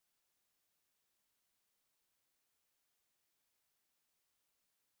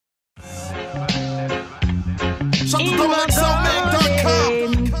Shut the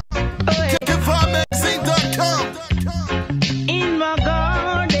doubleXLmag.com. KickItVibeMagazine.com. In my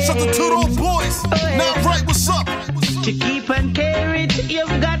garden. Shut the Two Dope Boys. Not right, what's up? To keep and carry it,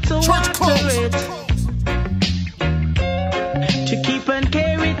 you've got to Church water closed. it. To keep and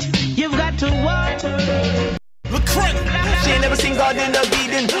carry it, you've got to water it. She ain't never seen God in the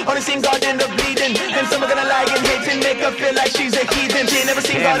bleeding, only seen God in the bleeding. And some are gonna lie and hate and make her feel like she's a heathen. She ain't never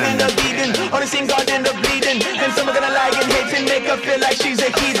seen God in the bleeding, only seen God in the bleeding. And some are gonna lie and hate and make her feel like she's a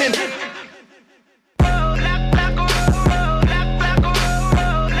heathen.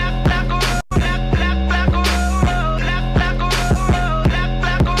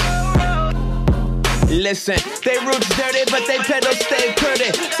 Listen, they roots dirty, but they pedals stay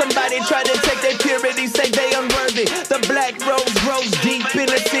pretty. Somebody try to take their purity, say they unworthy. The black rose grows deep in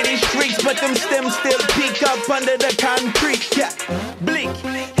the city streets, but them stems still peek up under the concrete. Yeah, bleak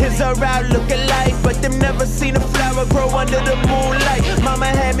is her outlook alike, but them never seen a flower grow under the moonlight. Mama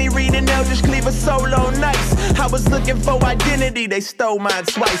had me reading Eldridge Cleaver solo nights. I was looking for identity, they stole mine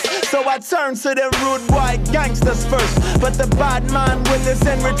twice. So I turned to them rude white gangsters first, but the bad mind withers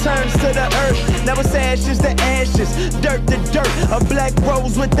and returns to the earth. Now it's ashes to ashes, dirt to dirt. A black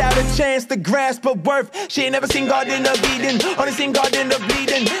rose without a chance to grasp her worth. She ain't never seen God in the bleeding, only seen God in the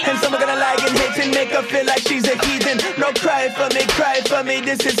bleeding. And some are gonna lie and hate and make her feel like she's a heathen. No cry for me,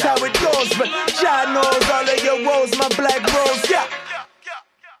 this is how it goes. But God knows all of your woes, my black rose, yeah.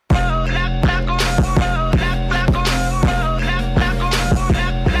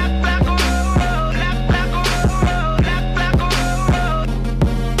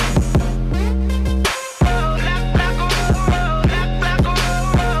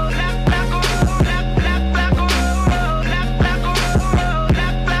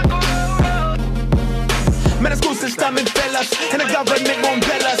 System and fail us, and the government won't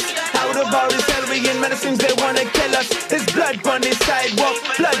bail us. Out of all these Halloween medicines, they wanna kill us. There's blood on the sidewalk,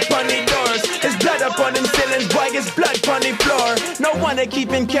 blood on the doors. There's blood up on them ceilings, boy, it's blood on the floor. No one to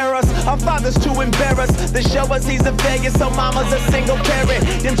keeping care us, our fathers too embarrassed. They show us he's a failure, so mama's a single parent.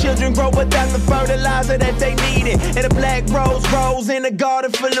 Them children grow without the fertilizer that they needed. And a black rose grows in a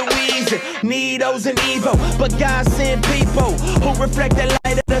garden full of weeds. Needles and evil, but God sent people who reflect the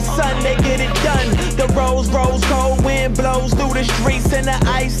light of the sun, they get it done. The rose grows cold, wind blows through the streets, and the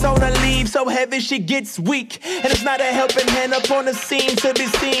ice on the leaves so heavy she gets weak. And it's not a helping hand up on the scene to be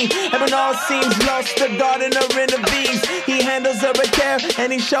seen. And when all seems lost, the gardener intervenes. He handles her with care,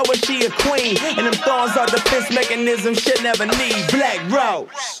 and he show her she a queen. And them thorns are defense mechanism she'll never need. Black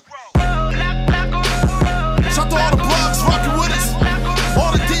rose. Shout to all the blogs rocking with us,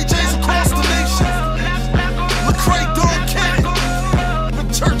 all the DJs across the nation. Lecrae, Dog Cannon, the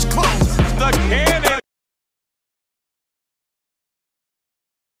church closed. The Cannon.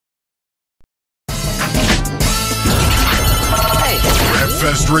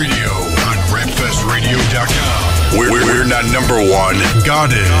 Rapfest Radio on rapfestradio.com. We're not number one,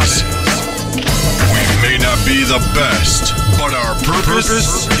 God is. We may not be the best, but our purpose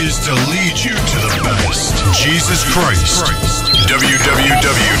is to lead you to the best. Jesus Christ.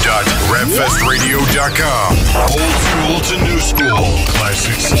 www.rapfestradio.com. Old school to new school.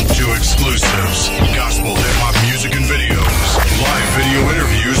 Classics to exclusives. Gospel, hip-hop music and videos. Live video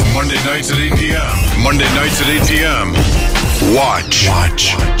interviews Monday nights at 8 p.m. Monday nights at 8 p.m. Watch.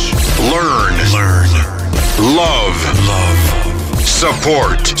 Learn. Love.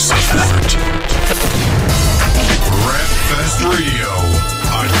 Support. Rapfest Radio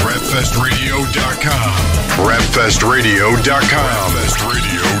on rapfestradio.com. Rapfestradio.com.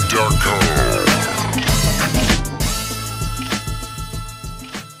 Rapfestradio.com.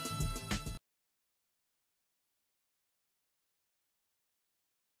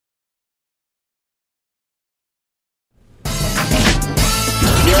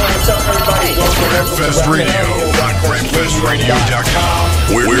 Rapfest Radio on rapfestradio.com.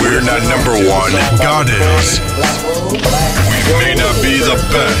 We're not number one, God is. We may not be the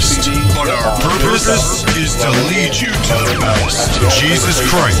best, but our purpose is to lead you to the best. Jesus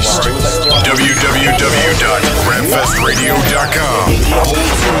Christ. www.rapfestradio.com. Old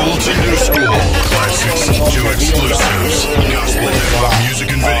school to new school. Classics to exclusives. Gospel, hip-hop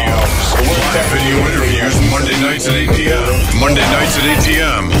music and videos. Live video interviews Monday nights at 8 p.m. Monday nights at 8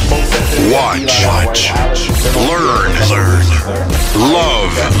 p.m. Watch. Learn.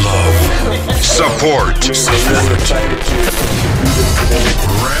 Love. Support.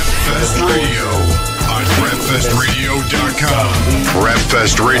 Rapfest Radio on rapfestradio.com.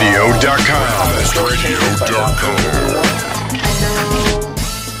 Rapfestradio.com. Rapfestradio.com. I know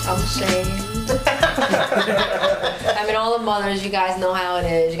I'm ashamed. I mean, all the mothers, you guys know how it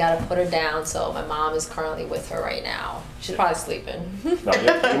is. You got to put her down. So my mom is currently with her right now. She's probably sleeping. No,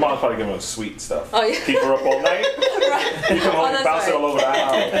 your mom's probably giving her sweet stuff. Oh, yeah. Keep her up all night. Right. You come home and bounce it right. all over the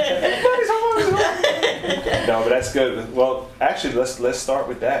house. No, but that's good. Well, actually, let's start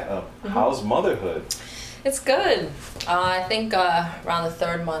with that. How's motherhood? It's good. I think around the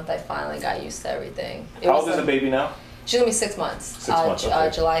 3rd month, I finally got used to everything. How old is the baby now? She's going to be 6 months. 6 months, okay.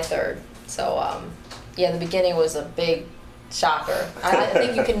 July 3rd. So, yeah, the beginning was a big shocker. I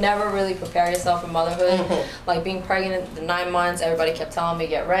think you can never really prepare yourself for motherhood. Like being pregnant the 9 months, everybody kept telling me,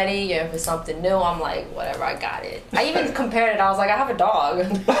 get ready, you're in for something new. I'm like, whatever, I got it. I even compared it. I was like, I have a dog.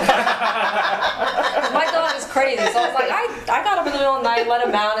 My dog is crazy. So I was like, I got up in the middle of the night, let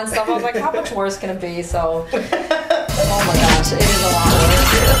him out and stuff. I was like, how much worse can it be? So, oh my gosh, it is a lot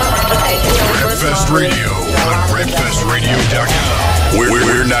worse. Redfest Radio on redfestradio.com.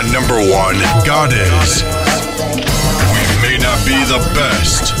 We're not number one, God is. We may not be the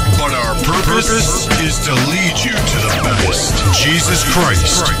best, but our purpose is to lead you to the best. Jesus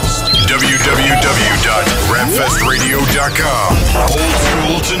Christ. www.redfestradio.com. Old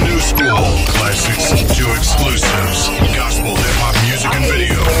school to new school. Classics to exclusives. Gospel, hip-hop music and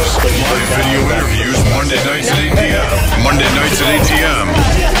videos. Live video interviews Monday nights at 8 p.m. Monday nights at 8 p.m.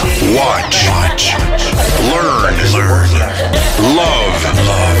 Watch. Learn. Love.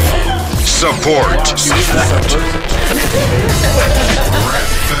 Support.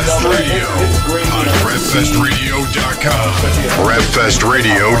 Redfest Radio on redfestradio.com.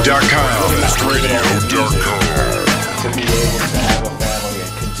 redfestradio.com. To be able to have a family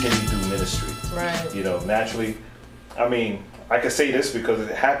and continue to do ministry. Right. You know, naturally, I mean, I can say this because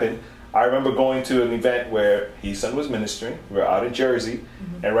it happened. I remember going to an event where Heesun was ministering. We were out in Jersey,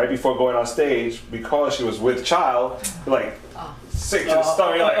 and right before going on stage, because she was with child, like sick to the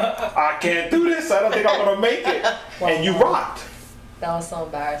stomach, like, I can't do this. I don't think I'm gonna make it. And you rocked. That was so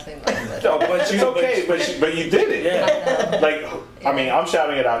embarrassing. Like, No, but it's okay. But you did it. Yeah. Like, I mean, I'm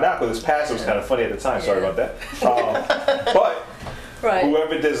shouting it out now because this past was kind of funny at the time. Sorry about that. But right.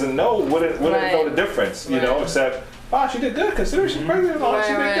 whoever doesn't know wouldn't know the difference, you know, except, wow, she did good considering she's pregnant and all that.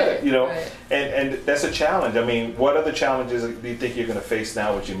 She did good, you know. And that's a challenge. I mean, what other challenges do you think you're going to face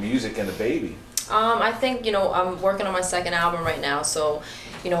now with your music and the baby? I think, you know, I'm working on my 2nd album right now, so,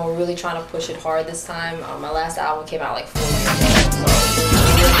 you know, we're really trying to push it hard this time. My last album came out like 4 years ago.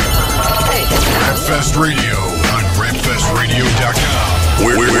 Redfest Radio on redfestradio.com.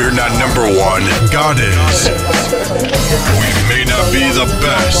 We're not number one, God is. We may not be the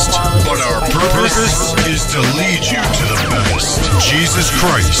best, but our purpose is to lead you to the best. Jesus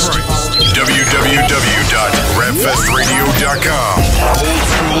Christ. www.redfestradio.com. Old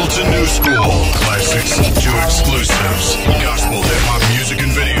school to new school. Classics to exclusives. Gospel, hip-hop music and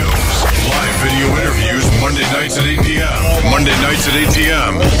videos. Live video interviews Monday nights at 8 p.m. Monday nights at 8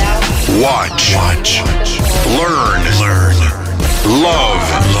 p.m. Watch. Learn. Love.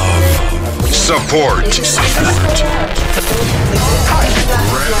 Support.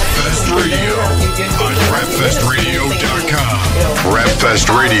 Redfest Radio on redfestradio.com.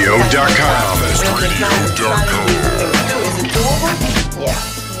 redfestradio.com.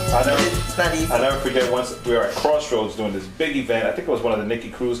 I never forget once we were at Crossroads doing this big event. I think it was one of the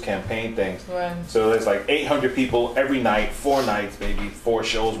Nikki Cruz campaign things. Right. So there's like 800 people every night, 4 nights, maybe 4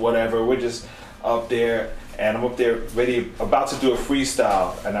 shows, whatever. We're just up there, and I'm up there ready, about to do a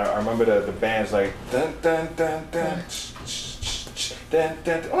freestyle. And I remember the band's like dun dun dun dun. Dun,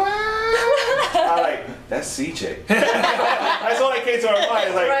 dun, dun. I'm like, that's CJ. That's all that came to our mind.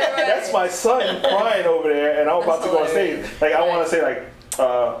 It's like, that's my son crying over there, and I'm about to go on stage. Like, I want to say, like,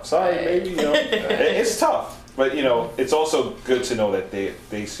 sorry, baby, you know. It's tough, but, you know, it's also good to know that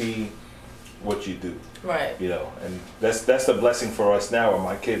they see what you do. Right. You know, and that's the blessing for us now, where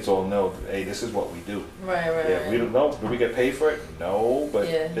my kids all know, hey, this is what we do. Right. Yeah, we don't know. Do we get paid for it? No, but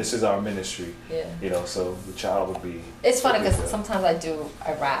Yeah. this is our ministry. Yeah. You know, so the child would be. It's funny because sometimes I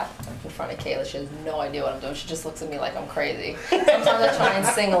rap in front of Kayla. She has no idea what I'm doing. She just looks at me like I'm crazy. Sometimes I try and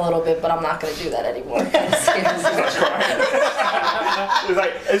sing a little bit, but I'm not going to do that anymore. It's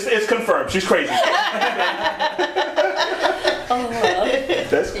like, it's confirmed. She's crazy.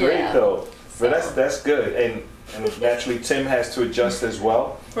 That's great, though. But that's good. And naturally, Tim has to adjust as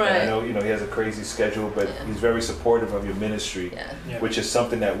well. Right. And I know, you know, he has a crazy schedule, but he's very supportive of your ministry, which is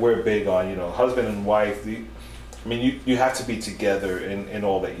something that we're big on. You know, husband and wife. I mean, you have to be together in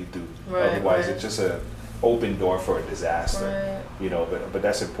all that you do. Right, Otherwise, it's just an open door for a disaster. Right. You know, but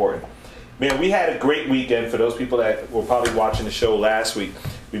that's important. Man, we had a great weekend. For those people that were probably watching the show last week,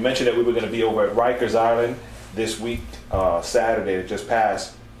 we mentioned that we were going to be over at Rikers Island this week, Saturday that just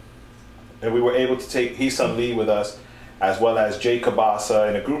passed. And we were able to take Heesun Lee with us. as well as Jay Kabasa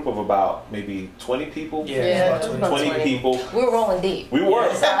and a group of about maybe 20 people. Yeah, about 20 people. We were rolling deep. We were. We were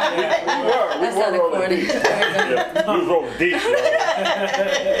rolling deep. Yeah, we were rolling deep.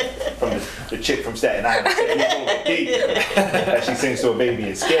 From the chick from Staten Island said, we rolling deep. That she sings to a baby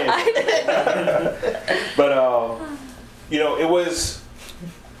and scared. But you know, it was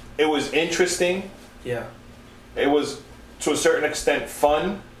interesting. Yeah. It was to a certain extent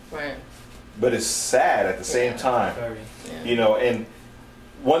fun. Right. But it's sad at the same time. Very. Yeah. You know, and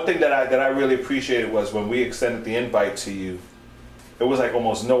one thing that I really appreciated was when we extended the invite to you, it was like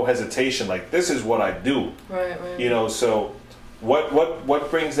almost no hesitation, like this is what I do. Right. You know, so what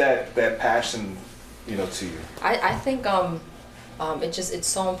brings that passion, you know, to you? I think it's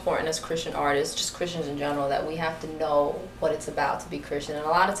so important as Christian artists, just Christians in general, that we have to know what it's about to be Christian. And a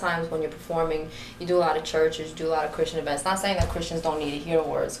lot of times when you're performing, you do a lot of churches, you do a lot of Christian events. Not saying that Christians don't need to hear the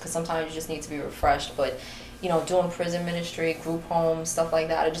words, because sometimes you just need to be refreshed. But you know, doing prison ministry, group homes, stuff like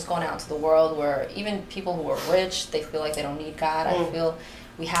that, or just going out into the world where even people who are rich, they feel like they don't need God. I feel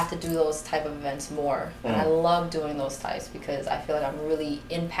we have to do those type of events more. And I love doing those types because I feel like I'm really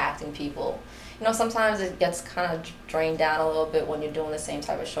impacting people. You know, sometimes it gets kind of drained down a little bit when you're doing the same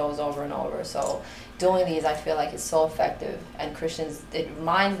type of shows over and over. So doing these, I feel like it's so effective. And Christians, it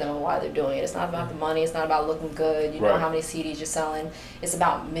reminds them of why they're doing it. It's not about the money. It's not about looking good. You know how many CDs you're selling. It's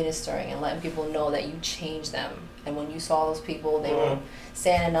about ministering and letting people know that you changed them. And when you saw those people, they were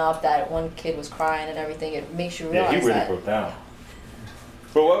standing up. That one kid was crying and everything. It makes you realize he really broke down.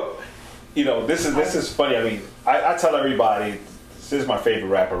 But what, you know, this is funny. I mean, I tell everybody, this is my favorite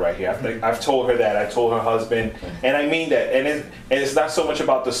rapper right here. I've told her that. I told her husband, and I mean that. And it's not so much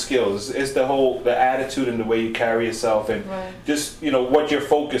about the skills. It's the attitude and the way you carry yourself, and just, you know, what your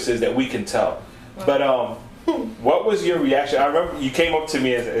focus is that we can tell. But what was your reaction? I remember you came up to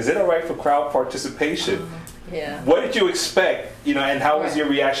me and said, "Is it all right for crowd participation?" Yeah. What did you expect, you know, and how was your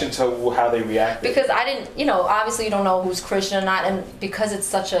reaction to how they reacted? Because I didn't, you know, obviously you don't know who's Christian or not, and because it's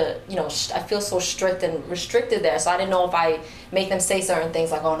such a, you know, I feel so strict and restricted there, so I didn't know if I make them say certain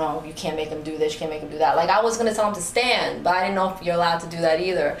things like, oh no, you can't make them do this, you can't make them do that. Like, I was going to tell them to stand, but I didn't know if you're allowed to do that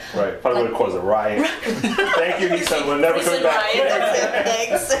either. Right, probably would have caused a riot. Thank you, Heesun, we'll never come back.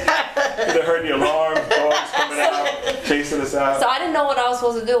 Thanks. You'd have heard the alarm, dogs coming out, chasing us out. So I didn't know what I was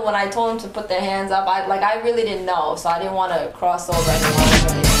supposed to do when I told them to put their hands up. I really didn't know, so I didn't want to cross over anyone or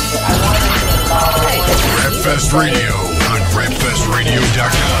anything, but I wanted them to involve. Rapfest Radio on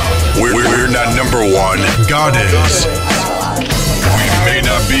rapfestradio.com. We're not number one, God is. We may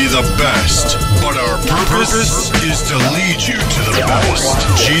not be the best, but our purpose is to lead you to the best.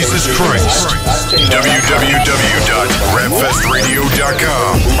 Jesus Christ.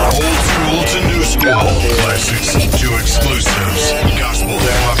 www.rapfestradio.com. Old school to new school. Classics to exclusives. Gospel,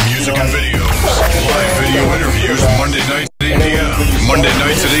 hip-hop music and videos. Live video interviews Monday nights at 8 p.m. Monday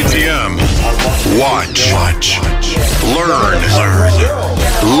nights at 8 p.m. Watch. Learn.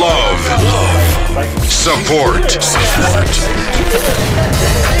 Love. Support.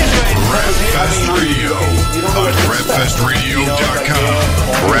 Rapfest Radio on rapfestradio.com.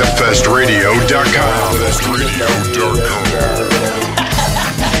 Rapfestradio.com.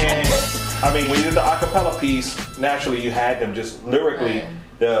 I mean, when you did the acapella piece, naturally you had them just lyrically.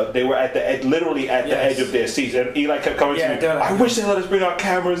 They were at the literally at the edge of their seats, and Eli kept coming to me. I wish they let us bring our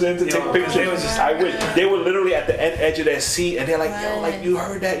cameras in to take pictures. I wish they were literally at the edge of their seat, and they're like, "Yo, like you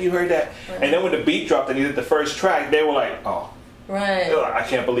heard that." And then when the beat dropped and he did the first track, they were like, "Oh." Right. I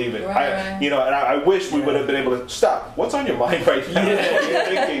can't believe it. You know, and I wish we would have been able to stop. What's on your mind right now? What are you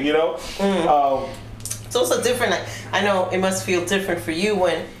thinking? You know. It's also different. I know it must feel different for you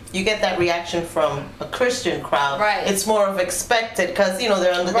when you get that reaction from a Christian crowd. Right. It's more of expected because, you know, they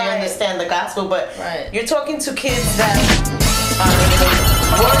understand the gospel, but you're talking to kids that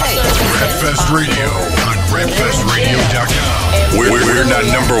Rapfest Radio on rapfestradio.com. We're not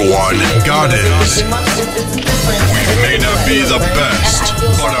number one, God is. We may not be the best,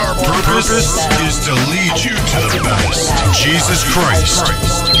 but our purpose is to lead you to the best. Jesus Christ.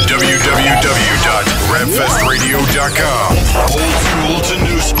 www.rapfestradio.com. Old school to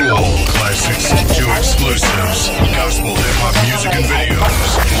new school. Classics to exclusives. Gospel, hip-hop music and videos.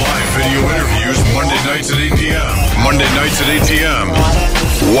 Live video interviews Monday nights at 8 p.m. Monday nights at 8 p.m.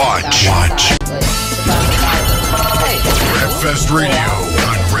 Watch. Rapfest Radio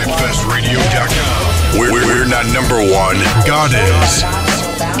on rapfestradio.com. We're not number one, God is.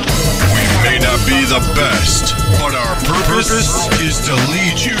 We may not be the best, but our purpose is to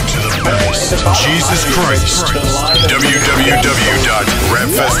lead you to the best. Jesus Christ.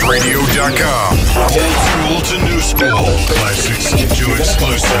 www.rapfestradio.com. Old school to new school. Classics to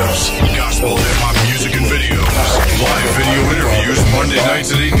exclusives. Gospel, hip-hop music and videos. Live video interviews Monday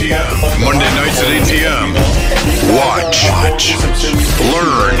nights at 8 p.m. Monday nights at 8 p.m. Watch.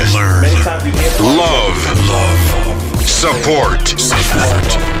 Learn. Love. Support.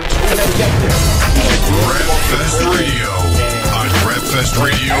 Rapfest Radio on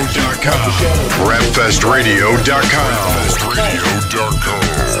rapfestradio.com. Rapfestradio.com. Rapfestradio.com.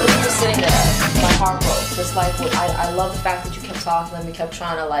 Just sitting there, my heart broke. Just like I love the fact that you kept talking to them. You kept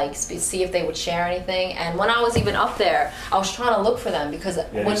trying to like see if they would share anything. And when I was even up there, I was trying to look for them because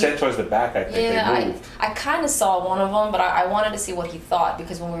when you said towards the back, I think they moved. I kind of saw one of them, but I wanted to see what he thought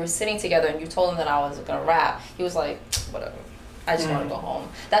because when we were sitting together and you told him that I was gonna rap, he was like, whatever. I just want to go home.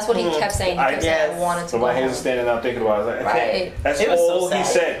 That's what he kept saying. He kept saying I wanted to go home. So my hands are standing out thinking about it. I was like, okay. That's all he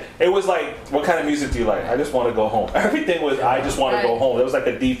said. It was like, what kind of music do you like? I just want to go home. Everything was, I just want to go home. That was like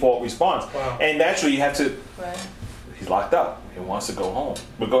a default response. Wow. And naturally, you have to, he's locked up. He wants to go home.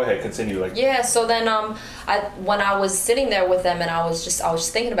 But go ahead, continue. Yeah, so then when I was sitting there with them and I was just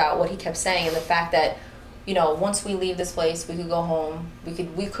thinking about what he kept saying and the fact that, you know, once we leave this place, we could go home. We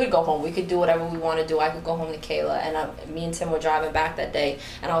could go home. We could do whatever we want to do. I could go home to Kayla, and me and Tim were driving back that day,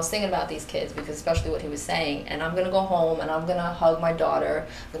 and I was thinking about these kids because especially what he was saying. And I'm gonna go home, and I'm gonna hug my daughter.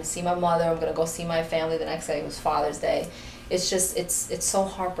 I'm gonna see my mother. I'm gonna go see my family the next day. It was Father's Day. It's just it's so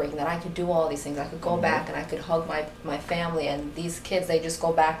heartbreaking that I could do all these things. I could go back and I could hug my family, and these kids, they just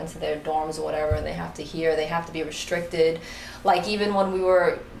go back into their dorms or whatever, and they have to be restricted. Like even when we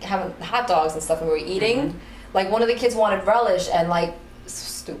were having hot dogs and stuff and we were eating, like one of the kids wanted relish and like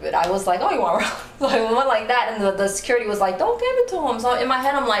stupid. I was like, oh, you want relish? Like we went like that, and the security was like, don't give it to him. So in my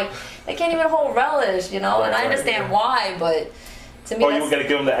head I'm like, they can't even hold relish, you know, and I understand why, but to me, you were gonna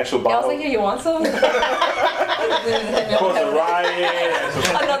give him the actual bottle? I was like, here, you want some? Cause a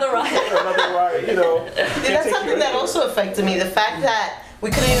riot. Another riot, you know. That's something that also affected me. The fact that we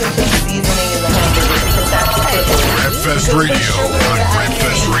couldn't even put seasoning in the hamburger. Rapfest Radio on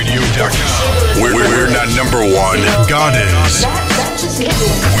rapfestradio.com. We're not number one. God is. We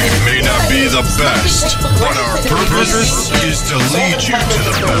may not be the best, but our purpose is to lead you to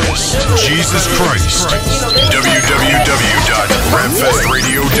the best. Jesus Christ.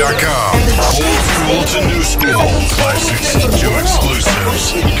 www.rapfestradio.com. Old school to new school. Classics to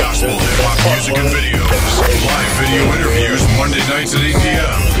exclusives. Gospel hip-hop music and videos. Live video interviews Monday nights at 8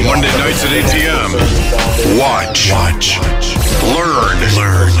 p.m. Monday nights at 8 p.m. Watch. Learn.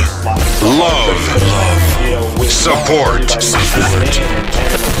 Love. Support.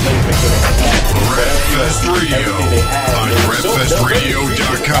 Rapfest Radio on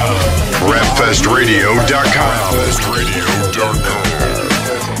rapfestradio.com. Rapfestradio.com.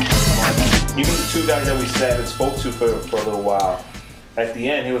 Rapfestradio.com. Even the two guys that we sat and spoke to for a little while, at the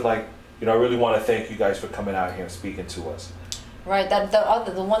end he was like, you know, I really want to thank you guys for coming out here and speaking to us. Right,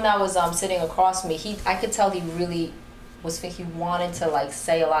 the one that was sitting across me, I could tell he really he wanted to like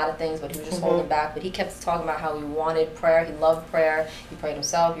say a lot of things, but he was just holding back. But he kept talking about how he wanted prayer, he loved prayer, he prayed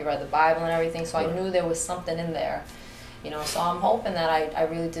himself, he read the Bible and everything. So I knew there was something in there, you know. So I'm hoping that I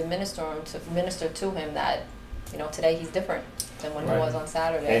really did minister to him that, you know, today he's different than when he was on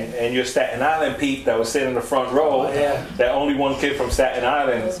Saturday. And your Staten Island peep that was sitting in the front row, that only one kid from Staten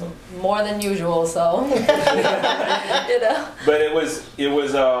Island. It was more than usual, so you know. But it was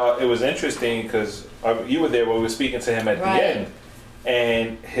interesting because you were there when we were speaking to him at the end,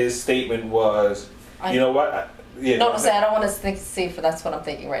 and his statement was, you know what? I don't want to see if that's what I'm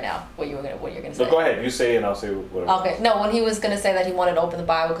thinking right now. What you're gonna say. So go ahead, you say it and I'll say whatever. Okay. No, when he was gonna say that he wanted to open the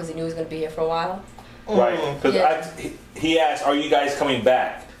Bible because he knew he was gonna be here for a while. Right, because he asked, are you guys coming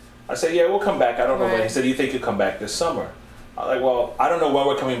back? I said, yeah, we'll come back. I don't know when. He said, you think you'll come back this summer? I was like, well, I don't know when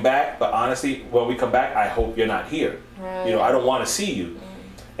we're coming back, but honestly, when we come back, I hope you're not here. Right. You know, I don't want to see you.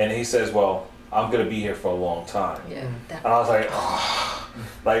 And he says, well, I'm going to be here for a long time. Yeah, and I was like, oh,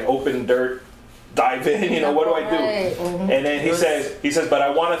 like open dirt, dive in, you know, what do I do? And then he says, but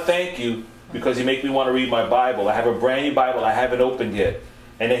I want to thank you because you make me want to read my Bible. I have a brand new Bible I haven't opened yet.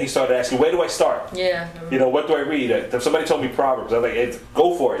 And then he started asking, where do I start? Yeah. You know, what do I read? Somebody told me Proverbs. I was like,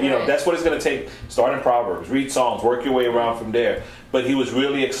 go for it. You know, that's what it's going to take. Start in Proverbs, read Psalms, work your way around from there. But he was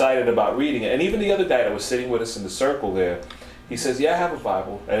really excited about reading it. And even the other guy that was sitting with us in the circle there, he says, yeah, I have a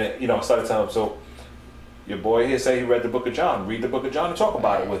Bible. And, you know, I started telling him, so your boy here say he read the book of John. Read the book of John and talk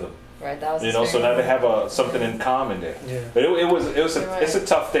about it with him. Right, that was, you know, so now they have something in common there. Yeah. But it's a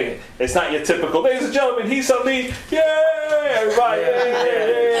tough thing. It's not your typical, ladies and gentlemen, Heesun Lee, yay, everybody,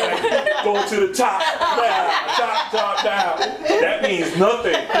 yeah. Going to the top, down, top, down. That means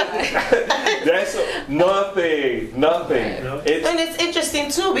nothing. That's nothing. And it's interesting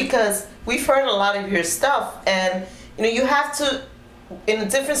too because we've heard a lot of your stuff, and you know, you have to, in a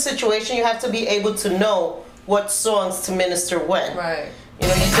different situation, you have to be able to know what songs to minister when. Right. You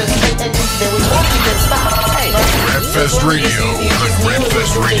know, you just, and there was one you just stopped. Hey. Rapfest Radio on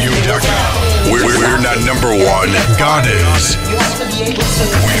rapfestradio.com. We're not number one. God is. You have to be able to.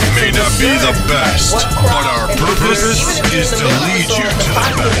 We may not be the best, but our purpose is to lead you to the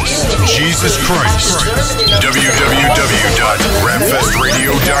best. Jesus Christ.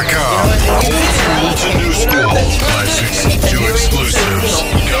 www.rapfestradio.com. Old school to new school. Classics to exclusives.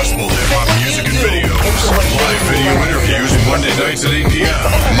 Gospel hip-hop music and videos. Live video interviews Monday nights at 8 p.m.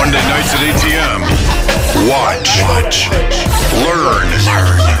 Monday nights at 8 p.m. Watch. Learn.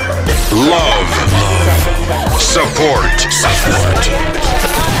 Love. Support.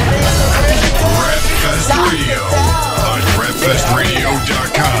 Rapfest Radio on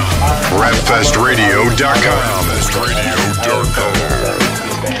rapfestradio.com. Rapfestradio.com. Rapfestradio.com.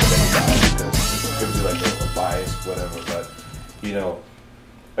 Could be like a bias, whatever, but you know,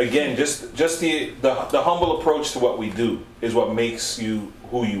 again, just the humble approach to what we do is what makes you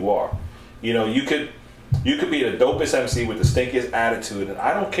who you are. You know, you could be the dopest MC with the stinkiest attitude, and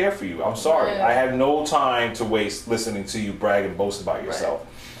I don't care for you. I'm sorry. Right. I have no time to waste listening to you brag and boast about yourself. Right.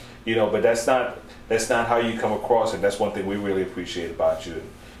 You know, but that's not how you come across, and that's one thing we really appreciate about you.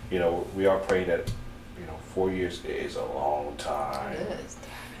 You know, we are praying that, 4 years is a long time. It is.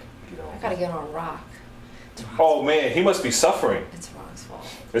 You know, I gotta get on Rock. Oh man, he must be suffering. It's Rock's fault.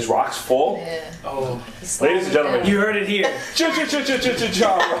 Is Rock's full? Yeah. Oh, ladies and gentlemen, you heard it here. John Rock.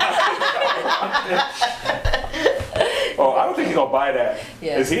 Oh, I don't think he's gonna buy that.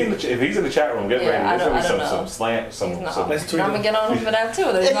 Yeah. Is he if he's in the chat room? Get ready. There's gonna be some slant, some. Let's tweet I'm gonna get on him for that too.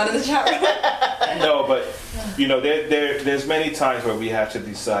 There's not in the chat room. No, but there's many times where we have to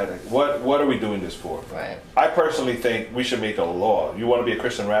decide, like, what are we doing this for? Right. I personally think we should make a law. You want to be a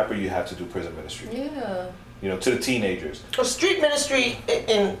Christian rapper, you have to do prison ministry. Yeah. To the teenagers. Or street ministry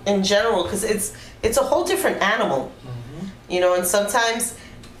in general, because it's a whole different animal. Mm-hmm. And sometimes,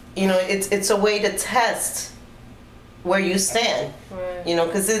 it's a way to test where you stand. Right.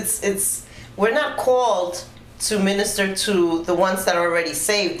 Because it's we're not called to minister to the ones that are already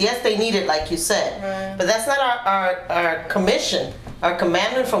saved. Yes, they need it, like you said, right. But that's not our commission. Our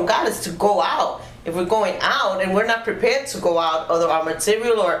commandment from God is to go out. If we're going out and we're not prepared to go out, either our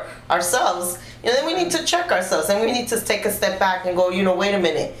material or ourselves, then we need to check ourselves and we need to take a step back and go, wait a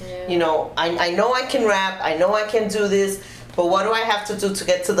minute. Yeah. I know I can rap, I know I can do this, but what do I have to do to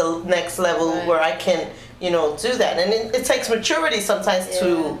get to the next level right. where I can, do that? And it takes maturity sometimes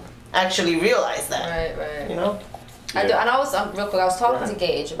to actually realize that. Right. I do. And I was real quick. I was talking to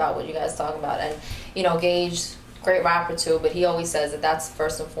Gage about what you guys talking about, and Gage, great rapper too, but he always says that that's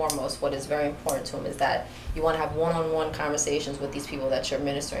first and foremost what is very important to him is that you want to have one-on-one conversations with these people that you're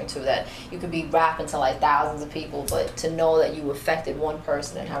ministering to. That you could be rapping to like thousands of people, but to know that you affected one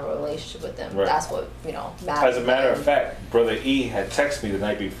person and have a relationship with them, that's what matters. As a matter of fact, Brother E had texted me the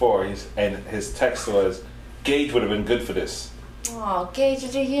night before, and his text was, "Gage would have been good for this." Oh, Gage,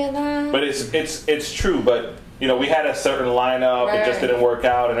 did you hear that? But it's true. But we had a certain lineup. Right. It just didn't work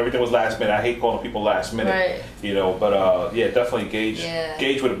out, and everything was last minute. I hate calling people last minute. Right. But definitely Gage. Yeah.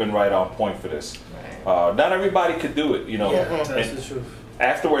 Gage would have been right on point for this. Right. Not everybody could do it. Yeah, that's the truth.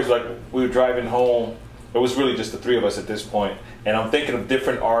 Afterwards, like we were driving home, it was really just the three of us at this point, and I'm thinking of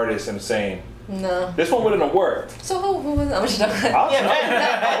different artists and saying, no, this one wouldn't have worked. So who was that?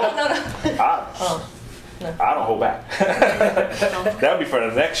 No. I don't hold back. That would be for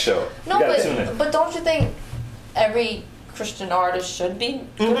the next show. No, but don't you think every Christian artist should be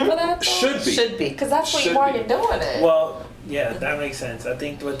good for that? Though? Should be. Because that's what you're doing it. Well, yeah, that makes sense. I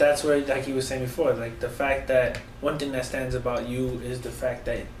think that's where, like you were saying before, like the fact that one thing that stands about you is the fact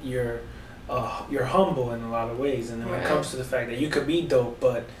that you're humble in a lot of ways. And then when it comes to the fact that you could be dope,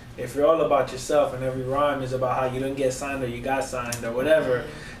 but if you're all about yourself and every rhyme is about how you didn't get signed or you got signed or whatever,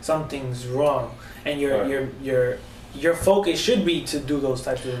 something's wrong. And your focus should be to do those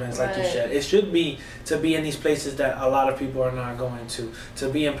types of events like you said. It should be to be in these places that a lot of people are not going to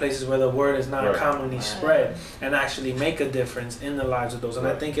be in places where the word is not commonly spread and actually make a difference in the lives of those. And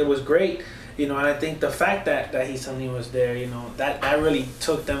I think it was great, and I think the fact that Heesun Lee was there, that really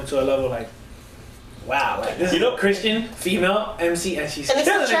took them to a level like, wow, like this is a Christian female MC and she's killing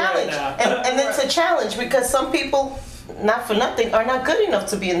it right now. And it's a challenge because some people, not for nothing, are not good enough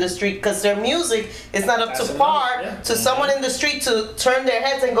to be in the street because their music is not up to par to someone in the street to turn their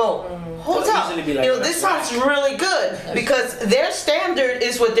heads and go, hold up, this sounds really good because their standard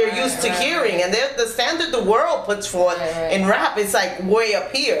is what they're used to hearing, and the standard the world puts forth in rap is like way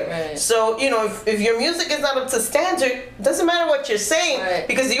up here. So if your music is not up to standard, it doesn't matter what you're saying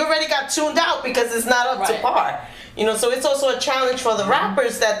because you already got tuned out because it's not up to par. You know, so it's also a challenge for the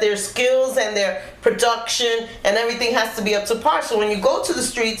rappers that their skills and their production and everything has to be up to par. So when you go to the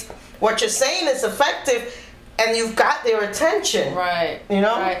streets, what you're saying is effective, and you've got their attention. Right. You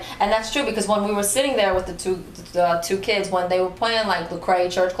know? Right. And that's true, because when we were sitting there with the two kids, when they were playing like Lecrae,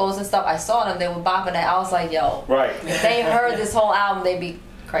 Church Clothes and stuff, I saw them, they were bopping it. I was like, yo. Right. If they heard this whole album, they'd be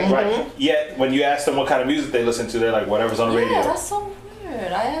crazy. Right. Yet when you ask them what kind of music they listen to, they're like, whatever's on the radio. Yeah, that's so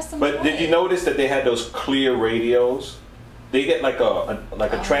weird. I asked them. But did you notice that they had those clear radios? They get like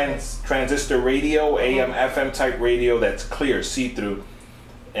a transistor radio, AM, FM type radio that's clear, see-through,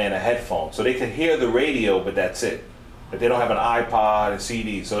 and a headphone. So they can hear the radio, but that's it. But they don't have an iPod and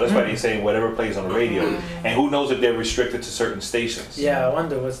CD. So that's why they're saying whatever plays on the radio. And who knows if they're restricted to certain stations. Yeah, I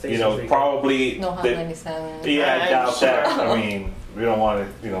wonder what station. You know, probably. No Hot 97. Yeah, I doubt that. I mean, we don't want to,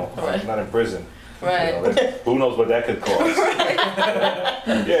 you know, not in prison. Right. You know, who knows what that could cause?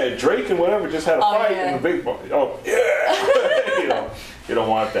 Yeah, Drake and whatever just had a fight in the big bar. Oh, yeah. You know, you don't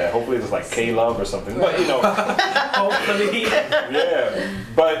want that. Hopefully it's like K-Love or something. But, you know. Hopefully. Yeah.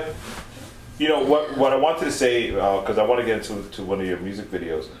 But, you know, what I wanted to say, because I want to get into one of your music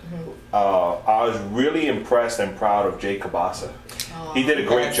videos, I was really impressed and proud of Jay Cabasa. He did a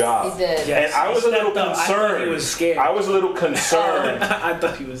great job. He did. Yes, and I was a little concerned. I thought he was scared. I was a little concerned. I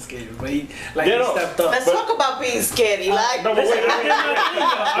thought he was scared, but he stepped up. Let's talk about being scared, Eli. No, but wait, You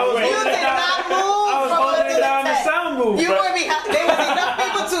did not move. I was holding it down the sound booth. You were behind. There was enough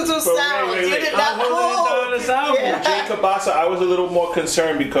people to do sound. You did not move. Jay Cabasa, I was a little more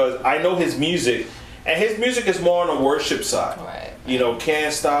concerned because I know his music, and his music is more on the worship side. Right. You know,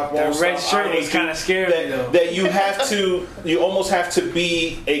 Can't Stop, Won't That red Stop, shirt was kind of scary though. That you have to, you almost have to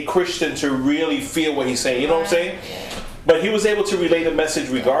be a Christian to really feel what he's saying. You know what I'm saying? Yeah. But he was able to relay the message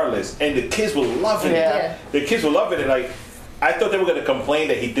regardless, and the kids were loving it. The kids were loving it. Like, I thought they were going to complain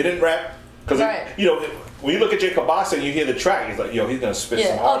that he didn't rap because you know. When you look at Jay Cabasa and you hear the track, he's like, yo, he's going to spit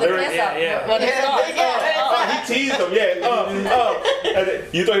some hard lyrics. When it starts. He teased him, And then,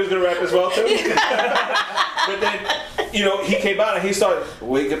 you thought he was going to rap as well, too? But then, you know, he came out and he started,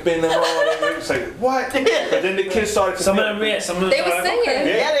 wake up in the morning. It's like, what? But then the kids started to some of them They were singing.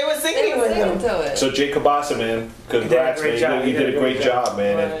 Yeah, they were singing with him. To it. So Jay Cabasa, man, congrats, man. He did a great job,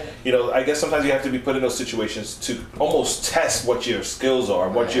 man. Right. And, you know, I guess sometimes you have to be put in those situations to almost test what your skills are,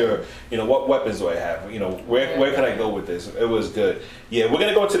 what your, you know, what weapons do I have? You know, where can I go with this? It was good. Yeah, we're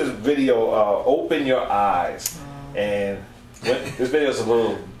gonna go into this video. Open Your Eyes, and this video is a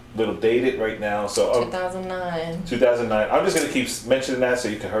little dated right now. So 2009. 2009. I'm just gonna keep mentioning that so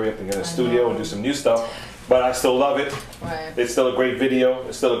you can hurry up and get in the studio and do some new stuff. But I still love it. Right. It's still a great video.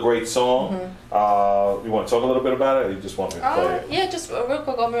 It's still a great song. You want to talk a little bit about it, or you just want me to play it? Yeah, just real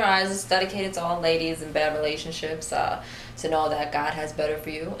quick. Open Your Eyes is dedicated to all ladies in bad relationships. To know that God has better for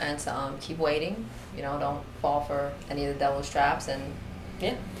you, and to keep waiting. You know, don't fall for any of the devil's traps, and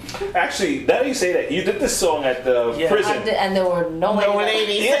yeah. Actually, now that you say that, you did this song at the prison. I did, and there were no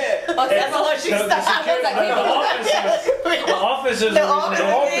ladies. Yeah. Oh, that's what she stopped. The officers. Oh,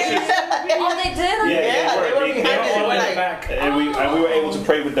 they did? Yeah, they were all in the back. And we were able to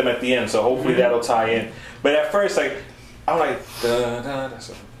pray with them at the end, so hopefully that'll tie in. But at first, like, I'm like,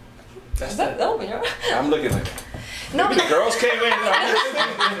 that's that. I'm looking like. No, the girls came in,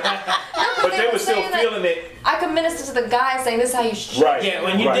 but they were still feeling it. I could minister to the guys saying, "This is how you should." Right. Yeah,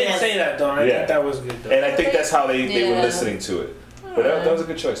 when you did say that, though, I think that was good, though. And I think that's how they were listening to it. But that was a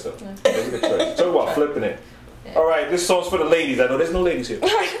good choice, though. That was a good choice. Talk about flipping it. All right, this song's for the ladies. I know there's no ladies here,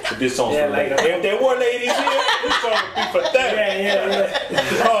 but this song's for the ladies. If there were ladies here, this song would be for them.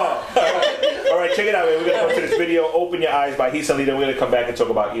 All right, check it out, man. We're gonna go to this video. Open Your Eyes by Heesun Lee. Then we're gonna come back and talk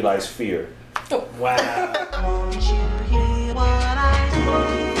about Eli's fear. Wow. Won't you hear what I say?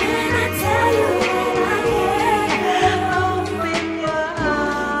 Can I tell you all I care? Open your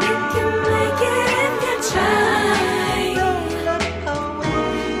eyes. You can make it if you try. Don't look away.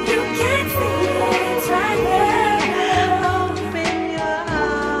 You can't see it right there. Open your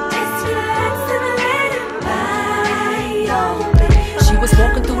eyes. It's just a little by. She was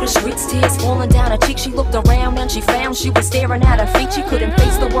walking through the streets, tears falling down her cheek. She looked around and she found she was staring at her feet. She couldn't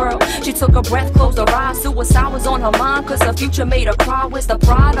face the world. She took a breath, closed her eyes. Suicide was on her mind, cause her future made her cry. Where's the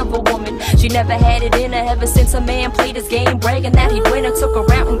pride of a woman? She never had it in her ever since a man played his game, bragging that he'd win her. Took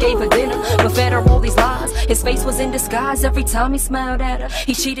her out and gave her dinner, but fed her all these lies. His face was in disguise every time he smiled at her.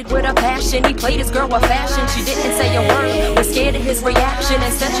 He cheated with her passion, he played his girl with fashion. She didn't say a word, was scared of his reaction.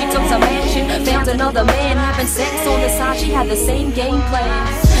 Instead she took some action, found another man having sex on the side. She had the same game plan.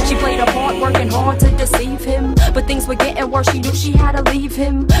 She played a part, working hard to deceive him, but things were getting worse. She knew she had to leave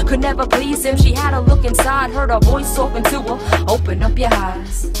him, could never please him. She had to look inside, heard a voice talking to her. Open up your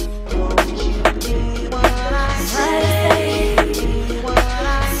eyes.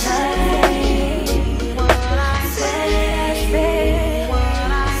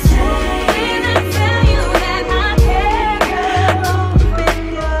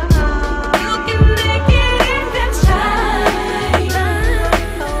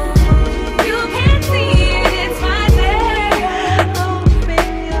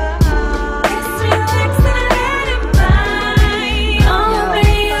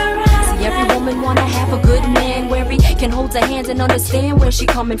 Can hold her hands and understand where she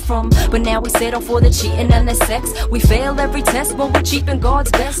coming from. But now we settle for the cheating and the sex. We fail every test when we cheapen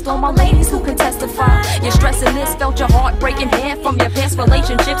God's best. All my ladies who can testify, you're stressing this, felt your heart breaking half from your past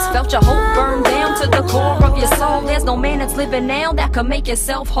relationships, felt your hope burn down to the core of your soul. There's no man that's living now that can make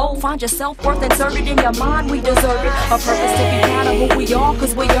yourself whole. Find your self-worth inserted in your mind, we deserve it. A purpose to be proud of who we are,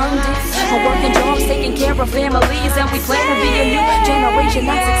 cause we earned it. A working jobs, taking care of families, and we plan to be a new generation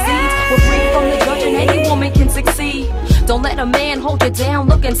that succeeds. We're free from the judging, any woman can succeed. Don't let a man hold you down,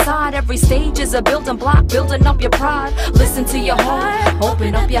 look inside. Every stage is a building block, building up your pride. Listen to your heart,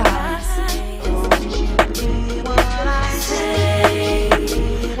 open up your eyes.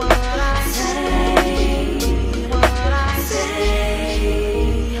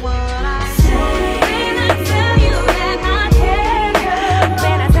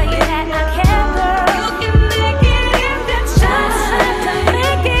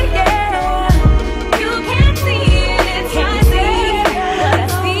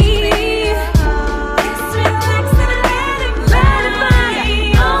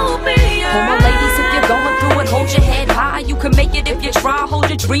 Hold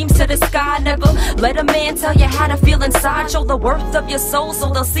your dreams to the sky. Never let a man tell you how to feel inside. Show the worth of your soul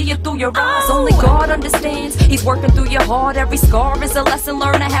so they'll see you through your eyes. Only God understands, he's working through your heart. Every scar is a lesson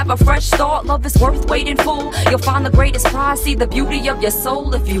learned to have a fresh start. Love is worth waiting for. You'll find the greatest prize. See the beauty of your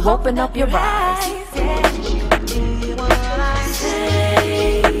soul if you open up your eyes.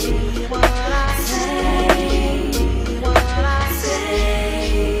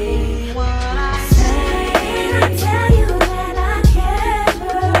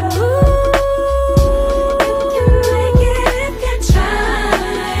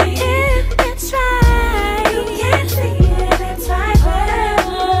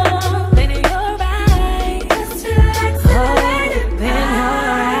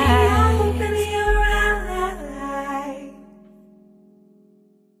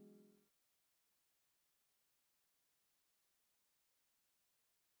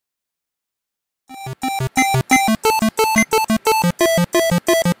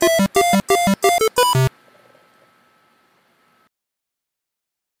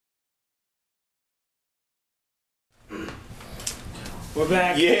 We're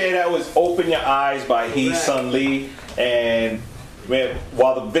back. Yeah, that was Open Your Eyes by Heesun Lee. And man,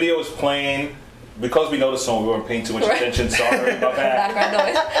 while the video was playing, because we know the song, we weren't paying too much attention. Sorry about that. Background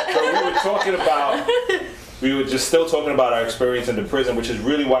noise. But we were talking about, we were just still talking about our experience in the prison, which is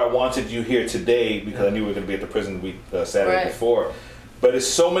really why I wanted you here today, because I knew we were going to be at the prison week Saturday before. But it's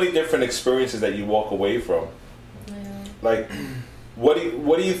so many different experiences that you walk away from. Yeah. Like, what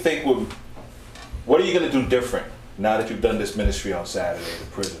do you think what are you going to do different now that you've done this ministry on Saturday at the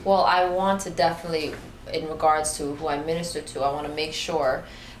prison? Well, I want to definitely, in regards to who I minister to, I want to make sure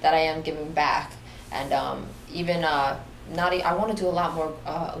that I am giving back, and I want to do a lot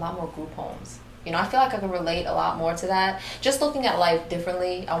more group homes. You know, I feel like I can relate a lot more to that. Just looking at life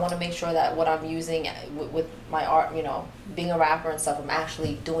differently, I want to make sure that what I'm using with my art, you know, being a rapper and stuff, I'm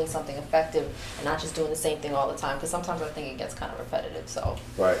actually doing something effective and not just doing the same thing all the time. Because sometimes I think it gets kind of repetitive. So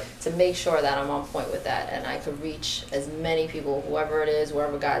to make sure that I'm on point with that and I could reach as many people, whoever it is,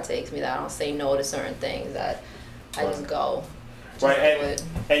 wherever God takes me, that I don't say no to certain things, that I just go.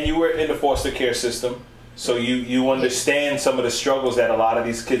 And you were in the foster care system, so you understand some of the struggles that a lot of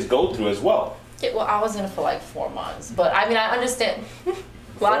these kids go through as well. Yeah, well, I was in it for like 4 months, but I mean, I understand.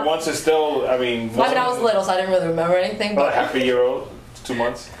 4 months is still, I mean, I was little, so I didn't really remember anything. But half a year old, 2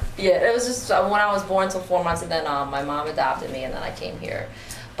 months. Yeah, it was just when I was born till 4 months, and then my mom adopted me, and then I came here.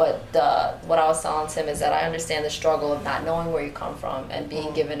 But what I was telling Tim is that I understand the struggle of not knowing where you come from and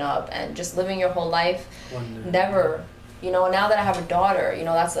being given up and just living your whole life. Never, you know. Now that I have a daughter, you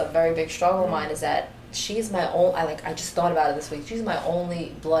know, that's a very big struggle of mine. Is that she's my own. I just thought about it this week. She's my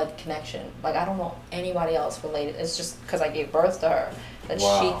only blood connection. Like, I don't know anybody else related. It's just because I gave birth to her that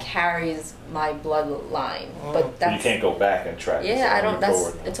she carries my bloodline. But that's, you can't go back and track. Yeah, I don't.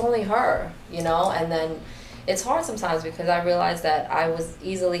 It's only her, you know. And then it's hard sometimes because I realized that I was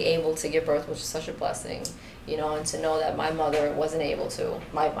easily able to give birth, which is such a blessing, you know, and to know that my mother wasn't able to,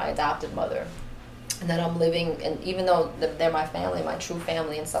 my adopted mother. and that I'm living, and even though they're my family, my true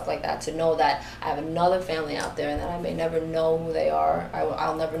family and stuff like that, to know that I have another family out there and that I may never know who they are.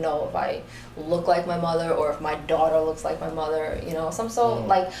 I'll never know if I look like my mother or if my daughter looks like my mother, you know. So I'm so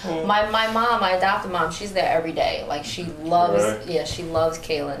like my mom, my adopted mom, she's there every day. Like she loves she loves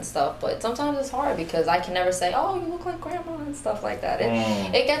Kayla and stuff, but sometimes it's hard because I can never say, oh, you look like grandma and stuff like that.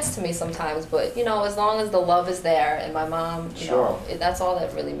 It gets to me sometimes, but you know, as long as the love is there and my mom, you know, that's all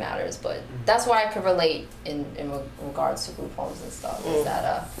that really matters. But that's why I could relate in regards to group homes and stuff, is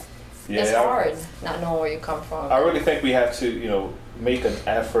that it's hard not knowing where you come from. I really think we have to, you know, make an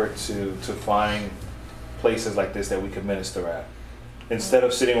effort to find places like this that we can minister at. Instead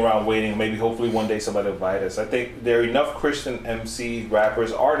of sitting around waiting, maybe hopefully one day somebody will invite us. I think there are enough Christian MC,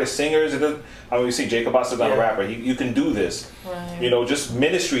 rappers, artists, singers. I mean, we see Jacob Boss is not a rapper. You can do this. Right. You know, just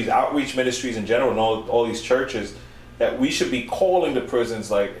ministries, outreach ministries in general, and all these churches, that we should be calling the prisons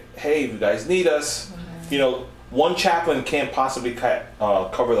like, hey, you guys need us. You know, one chaplain can't possibly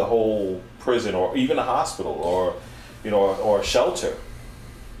cover the whole prison or even a hospital or, you know, or a shelter.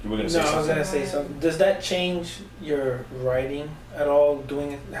 You were going to say something? I was going to say something. Does that change your writing at all,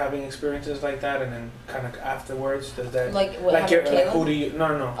 having experiences like that, and then kind of afterwards, does that like who do you?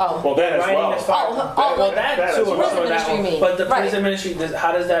 No. Oh, well, that as well. That too. Prison ministry, you mean? But the prison ministry,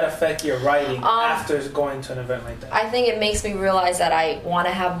 how does that affect your writing after going to an event like that? I think it makes me realize that I want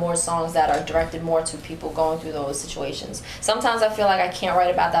to have more songs that are directed more to people going through those situations. Sometimes I feel like I can't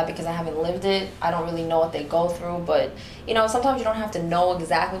write about that because I haven't lived it. I don't really know what they go through, but you know, sometimes you don't have to know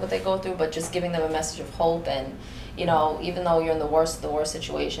exactly what they go through, but just giving them a message of hope. And you know, even though you're in the worst of the worst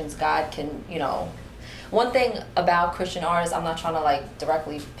situations, God can, you know. One thing about Christian artists, I'm not trying to like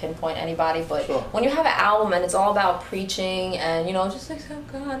directly pinpoint anybody, but when you have an album and it's all about preaching and, you know, just like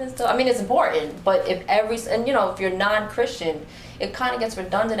God and stuff, I mean, it's important, but and you know, if you're non-Christian, it kind of gets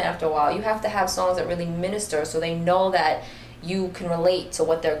redundant after a while. You have to have songs that really minister so they know that you can relate to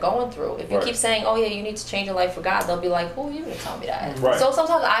what they're going through. If you keep saying, oh yeah, you need to change your life for God, they'll be like, who are you to tell me that? So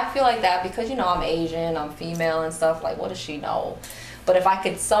sometimes I feel like that because, you know, I'm Asian, I'm female and stuff, like what does she know? But if I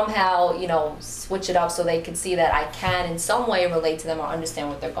could somehow, you know, switch it up so they could see that I can in some way relate to them or understand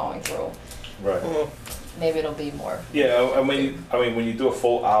what they're going through. Maybe it'll be more. Yeah, when you do a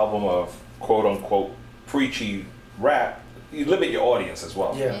full album of quote unquote preachy rap, you limit your audience as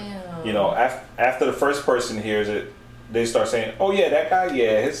well. You know, after the first person hears it, they start saying, oh yeah, that guy,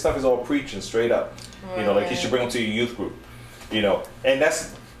 yeah, his stuff is all preaching straight up. You know, like you should bring him to your youth group. You know, and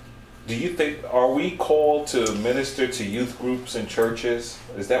do you think, are we called to minister to youth groups and churches?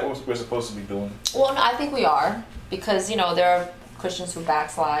 Is that what we're supposed to be doing? Well, I think we are, because, you know, there are Christians who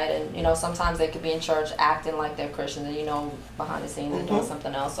backslide, and, you know, sometimes they could be in church acting like they're Christians, and, you know, behind the scenes they're doing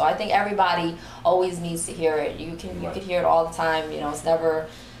something else. So I think everybody always needs to hear it. You could hear it all the time, you know, it's never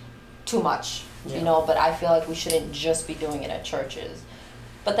too much. You know, but I feel like we shouldn't just be doing it at churches.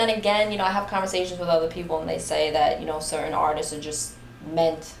 But then again, you know, I have conversations with other people and they say that, you know, certain artists are just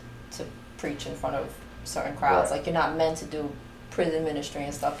meant to preach in front of certain crowds. Like you're not meant to do prison ministry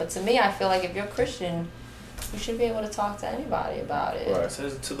and stuff. But to me, I feel like if you're Christian, you should be able to talk to anybody about it. It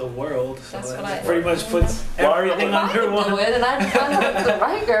says to the world. So that's what I pretty much puts everything under one. And I know the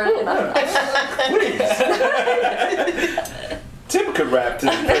Riker, you know. Tim could rap too.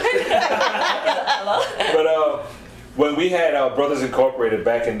 But when we had Brothers Incorporated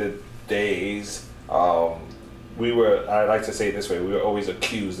back in the days, we were, I like to say it this way, we were always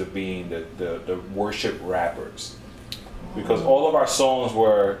accused of being the worship rappers. Because all of our songs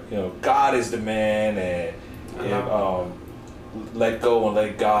were, you know, God is the man, and let go and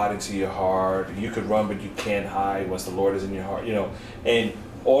let God into your heart. You could run but you can't hide once the Lord is in your heart, you know. And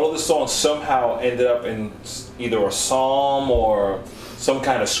all of the songs somehow ended up in either a psalm or some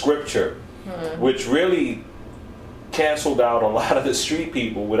kind of scripture, which really canceled out a lot of the street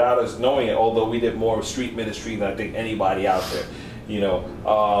people without us knowing it, although we did more street ministry than I think anybody out there, you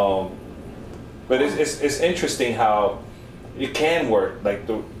know. But it's interesting how it can work, like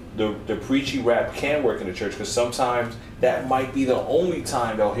the preachy rap can work in the church, because sometimes that might be the only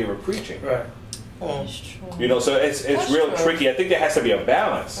time they'll hear a preaching. You know, so it's real tricky. I think there has to be a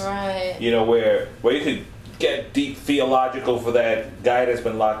balance. You know, where you could get deep theological for that guy that's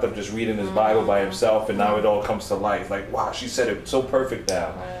been locked up just reading his Bible by himself, and now it all comes to light. Like, wow, she said it so perfect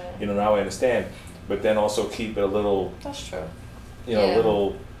now. You know, now I understand. But then also keep it a little, you know, a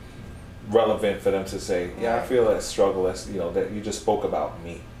little relevant for them to say, yeah, I feel that struggle. That's, you know, that you just spoke about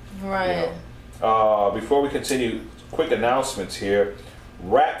me. You know? Before we continue, quick announcements here.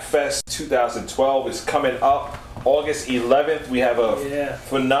 Rap Fest 2012 is coming up August 11th. We have a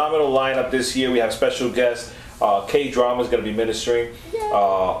phenomenal lineup this year. We have special guests. K-Drama is going to be ministering.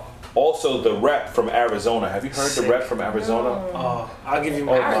 Also, the rep from Arizona. Have you heard the rep from Arizona? Oh, I'll give you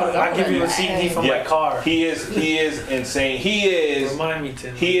a CD from Yeah. my car. He is insane. He is. Remind me,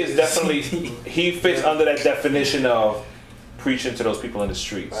 Tim. He is definitely. He fits under that definition of preaching to those people in the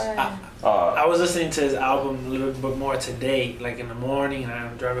streets. I was listening to his album a little bit more today, like in the morning, and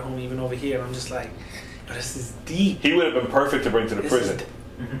I'm driving home even over here. And I'm just like, oh, this is deep. He would have been perfect to bring to the prison.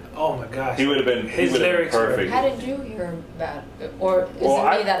 Oh my gosh. He would have been. His he would have been lyrics were- perfect. How did you hear about it? Or is Well,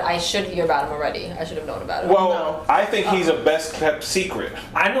 it me that I should hear about him already? I should have known about it. Well, No. I think he's a best kept secret.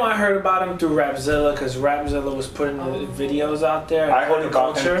 I know I heard about him through Rapzilla because Rapzilla was putting the videos out there. I heard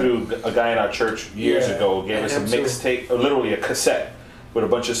about Culture. him through a guy in our church years Yeah, ago. Gave us a him too. mixtape, literally a cassette with a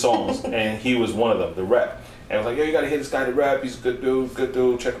bunch of songs, and he was one of them, the rep. And I was like, yo, you gotta hear this guy, the rep. He's a good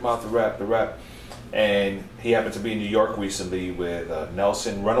dude. Check him out, the rep. And he happened to be in New York recently with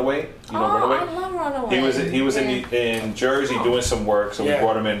Nelson Runaway. You know Runaway? I love Runaway. He was in Jersey doing some work, so we Yeah.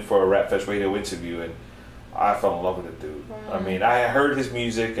 brought him in for a Rap Fest radio interview, and I fell in love with the dude. I mean, I heard his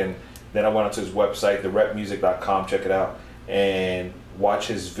music, and then I went onto his website, therepmusic.com, check it out, and watch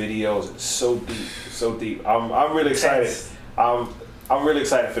his videos. It's so deep. I'm really excited. I'm really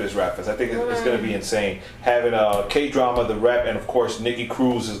excited for this Rap Fest. I think it's going to be insane. Having K-Drama, the Rep, and of course Nikki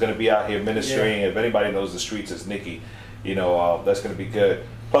Cruz is going to be out here ministering. Yeah. If anybody knows the streets, it's Nikki. You know, that's going to be good.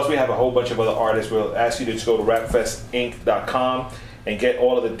 Plus, we have a whole bunch of other artists. We'll ask you to just go to rapfestinc.com and get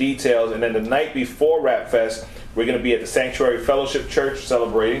all of the details. And then the night before Rap Fest, we're going to be at the Sanctuary Fellowship Church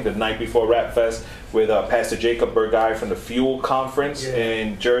celebrating the night before Rap Fest with Pastor Jacob Burgai from the Fuel Conference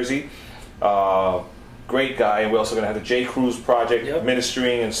in Jersey. Great guy. And we're also going to have the J. Cruz Project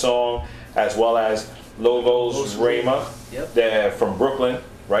ministering and song, as well as Logos Rhema. They're from Brooklyn,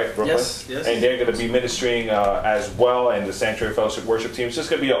 right? Brooklyn. Yes. And they're going to be ministering as well, and the Sanctuary Fellowship worship team. It's just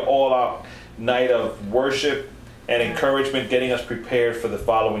going to be an all-out night of worship and encouragement, getting us prepared for the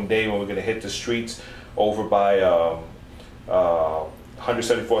following day when we're going to hit the streets over by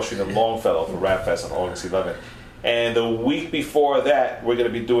 174th Street in Longfellow for Rap Fest on August 11th. And the week before that, we're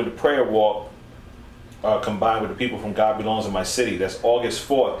going to be doing the prayer walk combined with the people from God Belongs in My City. That's August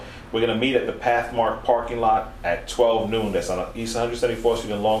 4th. We're going to meet at the Pathmark parking lot at 12 noon. That's on East 174th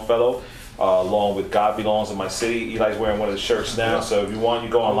Street in Longfellow, along with God Belongs in My City. Eli's wearing one of the shirts now, so if you want, you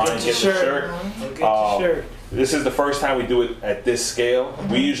go online and get the shirt. This is the first time we do it at this scale.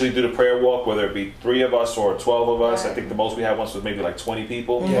 We usually do the prayer walk, whether it be 3 of us or 12 of us. I think the most we had once was maybe like 20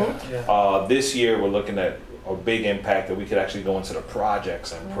 people. This year, we're looking at a big impact that we could actually go into the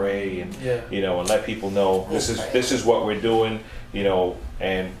projects and pray and you know, and let people know this is what we're doing, you know,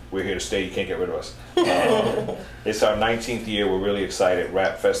 and we're here to stay. You can't get rid of us. It's our 19th year. We're really excited.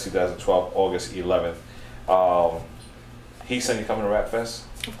 Rap Fest 2012, August 11th. Heesun, you coming to Rap Fest?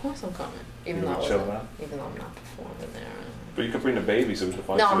 Of course I'm coming. Even You though chilling out? I'm not performing there. But you could bring the baby so we can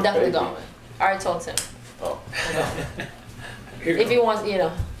find. No, you I'm the definitely baby. going. I already told Tim. Oh. If he wants, you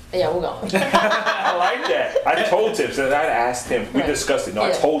know, yeah, we're going. I like that. I told him, so I asked him. We discussed it. No,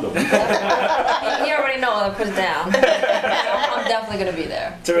 I told him. He already know I put it down. I'm definitely gonna be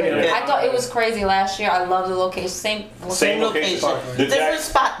there. I thought it was crazy last year. I love the location. Same location. Different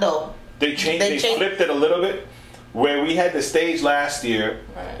spot though. They flipped it a little bit. Where we had the stage last year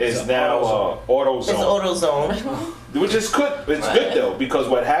is now AutoZone. It's AutoZone. Which is good. It's good though, because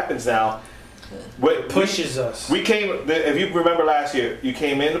what happens now, what pushes us. We came. If you remember last year, you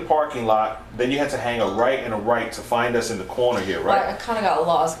came in the parking lot. Then you had to hang a right and a right to find us in the corner here, right? I kind of got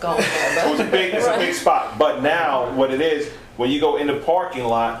lost going there. But It was a big. It's a big spot. But now, what it is, when you go in the parking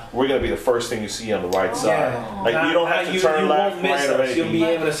lot, we're gonna be the first thing you see on the right side. Like you don't have to turn left, right, or anything. You'll be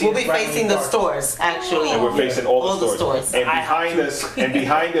able to see. We'll be facing the stores actually. And we're facing all the stores. And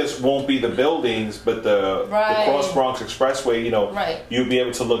behind us won't be the buildings, but the Cross Bronx Expressway. You know, you'll be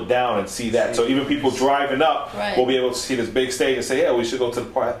able to look down and see that. So even people driving up will be able to see this big stage and say, "Yeah, we should go to the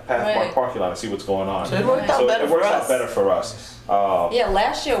Pathmark parking lot and see what's going on." So it worked out better for us. Yeah,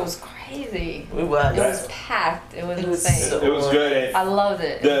 last year was crazy. It was packed. It was insane. It was good. And I loved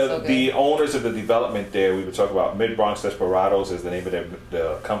it. It was so good. The owners of the development there, we were talking about Mid Bronx Desperados is the name of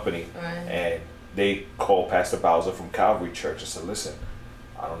the company, and they called Pastor Bowser from Calvary Church and said, "Listen,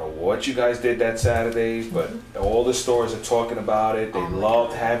 I don't know what you guys did that Saturday, but all the stores are talking about it. They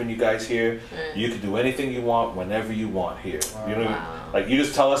loved having you guys here. You can do anything you want whenever you want here. You know, like you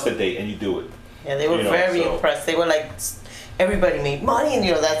just tell us the date and you do it." Yeah, they were very impressed. They were like, everybody made money, and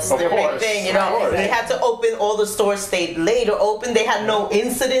you know that's their big thing. You know, they had to open. All the stores stayed later open. They had no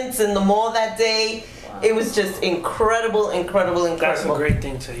incidents in the mall that day. It was just incredible. That's a great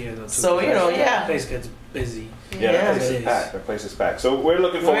thing to hear, though. Too. So you know, the place gets busy. Yeah, that Yeah. place is packed. That place is packed. So we're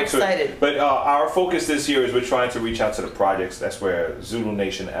looking forward to excited. it. But our focus this year is we're trying to reach out to the projects. That's where Zulu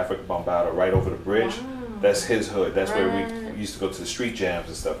Nation, Africa Bombada, right over the bridge. That's his hood. That's where we used to go to the street jams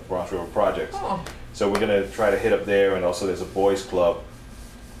and stuff, Bronx River Projects. Oh. So we're gonna try to hit up there, and also there's a boys club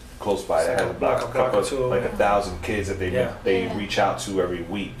close by that has about a couple of, like 1,000 kids that they reach out to every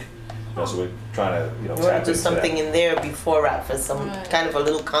week. You know, so we're trying to We want tap to do into something that. in there before for some kind of a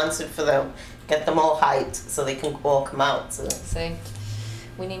little concert for them, get them all hyped so they can all come out. So. See,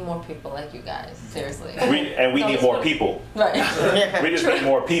 we need more people like you guys. Seriously. We need more people. Right. We just need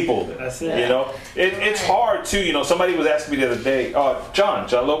more people. That's it. You know, it's hard too. You know, somebody was asking me the other day. John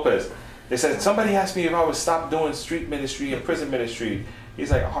Lopez. They said somebody asked me if I would stop doing street ministry and prison ministry. He's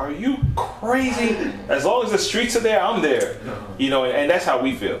like, "Are you crazy? As long as the streets are there, I'm there." You know, and that's how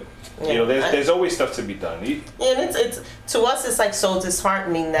we feel. You know, there's always stuff to be done. Yeah, and it's to us, it's like so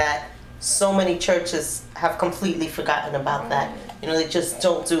disheartening that so many churches have completely forgotten about that. You know, they just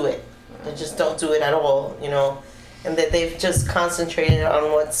don't do it. They just don't do it at all. You know, and that they've just concentrated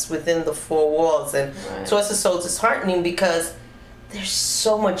on what's within the four walls. And to us, it's so disheartening because there's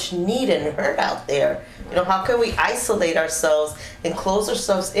so much need and hurt out there. You know, how can we isolate ourselves and close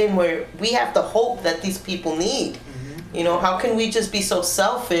ourselves in where we have the hope that these people need? You know, how can we just be so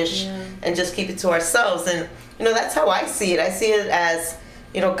selfish and just keep it to ourselves? And, you know, that's how I see it. I see it as,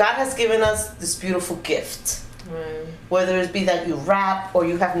 you know, God has given us this beautiful gift. Whether it be that you rap or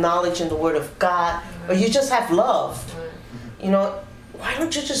you have knowledge in the Word of God or you just have love. You know, why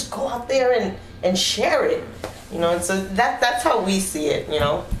don't you just go out there and share it? You know, and so that's how we see it, you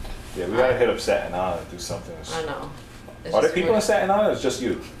know. Yeah, we gotta hit up Staten Island and do something. I know. Are there people in Staten Island or it's just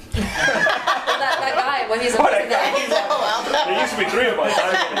you? that guy, when he's a There used to be 3 of us.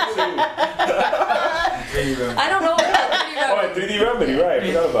 I don't know about 3D Oh, 3D Remedy, right. I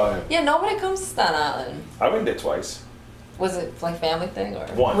forgot about him. Yeah, nobody comes to Staten Island. I went there twice. Was it like family thing or?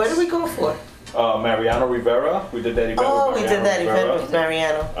 Once. Where did we go for? Mariano Rivera. We did that event Oh, with we Mariano did that Rivera. event with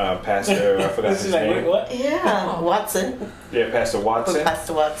Mariano. Pastor, I forgot his name. What? Yeah, Watson. Yeah, Pastor Watson.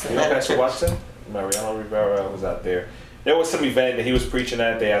 Pastor Watson. You know at Pastor church. Watson? Mariano Rivera was out there. There was some event that he was preaching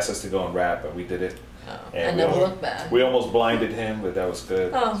at. They asked us to go and rap, and we did it. And we never almost- looked back. We almost blinded him, but that was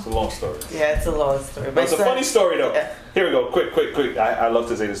good. Oh. It's a long story. Yeah, it's a long story. But it's a funny story, though. Yeah. Here we go. Quick. I love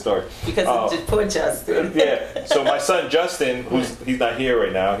to say the story. Because of poor Justin. Yeah. So my son Justin, he's not here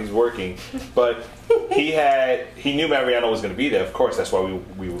right now. He's working, but he knew Mariano was going to be there. Of course, that's why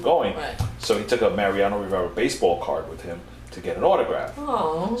we were going. Right. So he took a Mariano Rivera baseball card with him to get an autograph.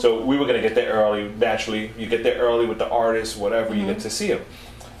 Oh. So we were going to get there early. Naturally, you get there early with the artist, whatever. You get to see him.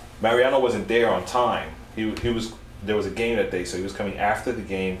 Mariano wasn't there on time. He was. There was a game that day, so he was coming after the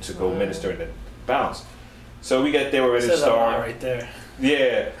game to go minister and then bounce. So we get there, we're ready to Says a lot start. right there.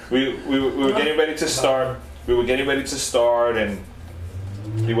 Yeah, we were getting ready to start. We were getting ready to start, and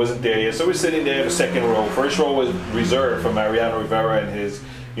he wasn't there yet. So we're sitting there in the second row. First row was reserved for Mariano Rivera and his,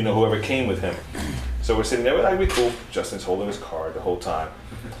 whoever came with him. So we're sitting there. We're like, we cool. Justin's holding his card the whole time.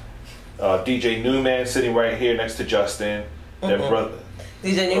 DJ Newman sitting right here next to Justin. Their brother.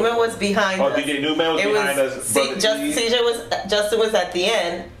 DJ Newman was behind us. DJ Newman was behind us. Brother E. Justin was at the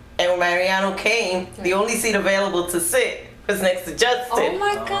end, and when Mariano came, the only seat available to sit was next to Justin. Oh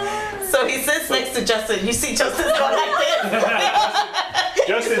my God. So he sits next to Justin. You see Justin's going like this.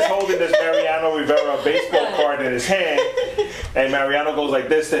 Justin's holding this Mariano Rivera baseball card in his hand, and Mariano goes like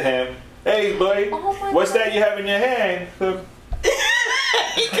this to him. Hey, boy, what's that you have in your hand?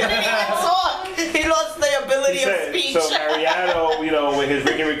 He couldn't even talk. He lost the ability of speech. So Mariano, with his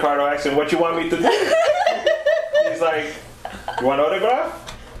Ricky Ricardo accent, what you want me to do? He's like, you want an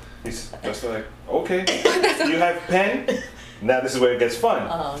autograph? He's just like, okay. You have pen? Now this is where it gets fun.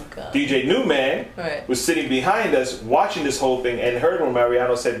 Oh God. DJ Newman was sitting behind us watching this whole thing and heard when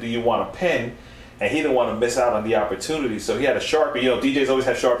Mariano said, do you want a pen? And he didn't want to miss out on the opportunity, so he had a Sharpie. DJs always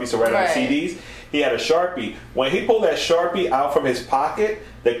have Sharpies to write on CDs. He had a Sharpie. When he pulled that Sharpie out from his pocket,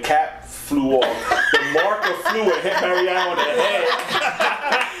 the cap flew off. The marker flew and hit Mariano in the head.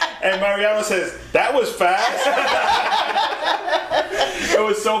 And Mariano says, that was fast. It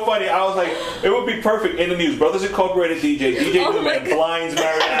was so funny. I was like, it would be perfect in the news. Brothers Incorporated DJ Newman blinds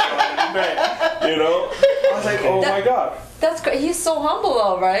Mariano. I was like, oh my God. That's great. He's so humble,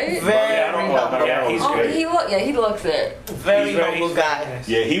 though, right? Very humble. Yeah, he's great. He looks it. Very humble guy.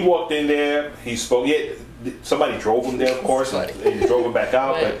 Yeah, he walked in there. He spoke. Yeah, somebody drove him there, of course, and he drove him back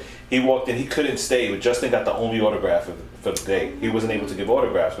out. But he walked in. He couldn't stay. But Justin got the only autograph for the day. He wasn't able to give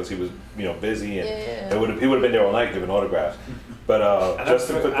autographs because he was, busy, and he would have been there all night giving autographs. But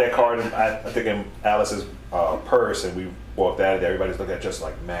Justin put that card in, I think, in Alice's purse, and we walked out of there. Everybody's looking at Justin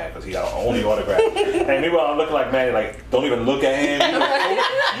like mad because he got only autograph. And meanwhile, I'm looking like mad, like, don't even look at him.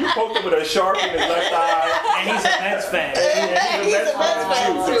 You poked him with a Sharpie in his left eye. And he's a Mets fan. He's a Mets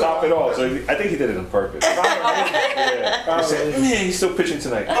fan To too. top it off. So I think he did it on purpose. Yeah. He said, man, he's still pitching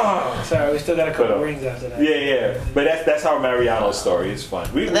tonight. Oh. Sorry, we still got a couple rings after that. Yeah. But that's our Mariano's story. It's fun.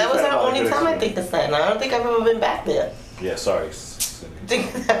 That was our only time I think to Staten Island. I don't think I've ever been back there. Yeah, sorry. I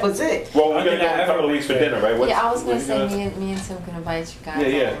think that was it. Well, we're gonna go in a couple of weeks for dinner, right? Yeah, I was gonna say me and Tim can invite you guys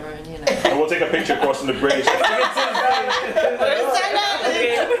Yeah. over, and And we'll take a picture crossing the bridge.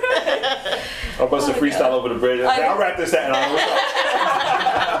 I'll bust a freestyle over the bridge. I'll wrap this out.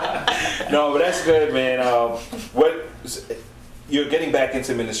 No, but that's good, man. You're getting back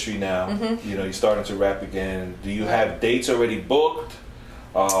into ministry now. You know, you're starting to rap again. Do you have dates already booked?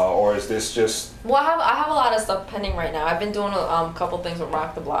 Or is this just... Well, I have a lot of stuff pending right now. I've been doing a couple things with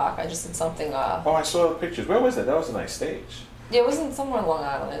Rock the Block. I just did something. Oh, I saw the pictures. Where was that? That was a nice stage. Yeah, it was in somewhere in Long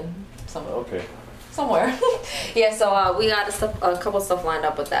Island. Somewhere. Okay. Somewhere. Yeah, so we got a couple stuff lined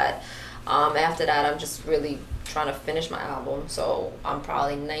up with that. After that, I'm just really trying to finish my album. So I'm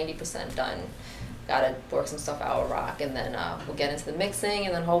probably 90% done. Gotta work some stuff out with Rock, and then we'll get into the mixing,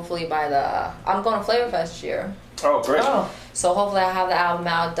 and then hopefully by I'm going to Flavor Fest this year. Oh, great. So hopefully I have the album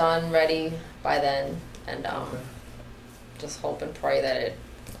out, done, ready by then, and just hope and pray that it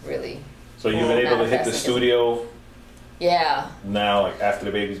really. So you've been able to hit the studio. Yeah. Now, like after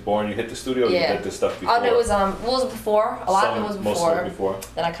the baby's born, you hit the studio. Or you did this stuff before. Oh, it was before. A lot of it was before. Most of it before.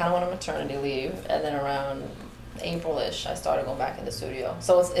 Then I kind of went on maternity leave, and then around April-ish, I started going back in the studio.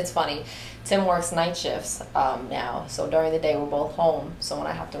 So it's funny. Tim works night shifts now, so during the day we're both home. So when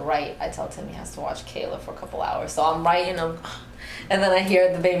I have to write, I tell Tim he has to watch Kayla for a couple hours. So I'm writing him, and then I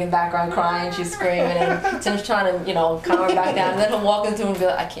hear the baby in the background crying, she's screaming, and Tim's trying to, calm her back down. And then he'll walk into and be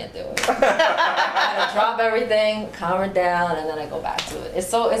like, I can't do it. I gotta drop everything, calm her down, and then I go back to it. It's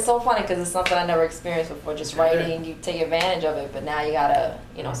so funny because it's something I never experienced before. Just writing, you take advantage of it, but now you gotta,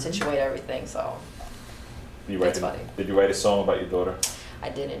 situate everything. So. It's funny. Did you write a song about your daughter? I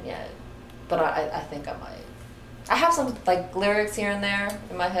didn't yet, but I think I might. I have some lyrics here and there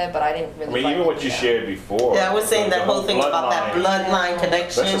in my head, but I didn't really. I mean, even what you shared before. Yeah, I was saying that whole thing about that bloodline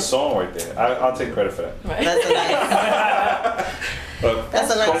connection. That's a song right there. I'll take credit for that. Right. That's a nice.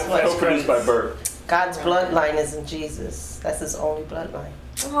 That's a nice one. Co-produced by Bert. God's bloodline is in Jesus. That's his only bloodline.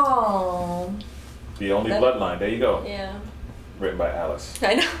 Oh. The only bloodline. There you go. Yeah. Written by Alice.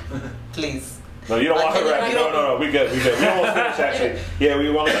 I know. Please. No, you don't want her rapping. No, we good. We almost finished, actually. Yeah, we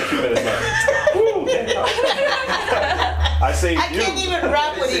only got a few minutes left. Woo, damn. I can't even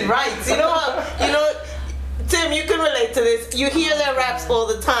rap what he writes. You know how, Tim, you can relate to this. You hear their raps all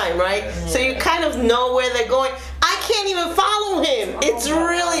the time, right? So you kind of know where they're going. I can't even follow him. It's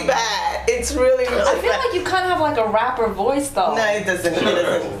really bad. It's really bad. I feel like you kind of have like a rapper voice, though. No, it doesn't.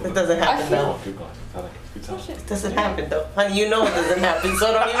 It doesn't happen, though. Keep going. It doesn't happen though, honey. You know it doesn't happen,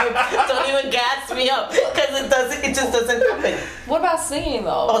 so don't even gas me up because it doesn't. It just doesn't happen. What about singing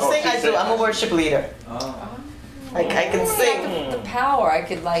though? Oh, sing I do. I'm a worship leader. I can sing. The power. I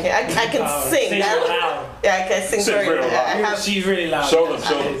could like. I can sing. Sing loud. Yeah, I can sing very loud. She's really loud. Show them.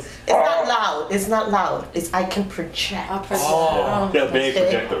 It's not loud. It's not loud. It's I can project. Yeah, big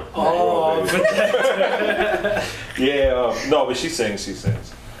projector. Oh, yeah. No, but she sings.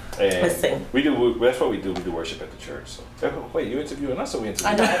 And Let's sing. We do. That's what we do. We do worship at the church. So wait, you interviewing us or we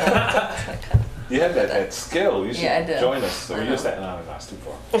interviewing? I know. You have that skill. You should I do. join us. So you're Staten Island. That's too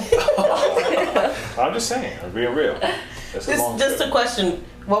far. I'm just saying. I'm being real. That's just a question.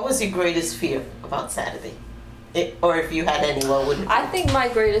 What was your greatest fear about Saturday? Or if you had any, what would it be? I think my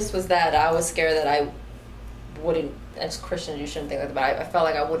greatest was that I was scared that I wouldn't. As Christians, you shouldn't think like that. But I felt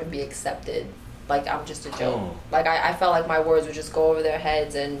like I wouldn't be accepted. Like I'm just a joke. Like I felt like my words would just go over their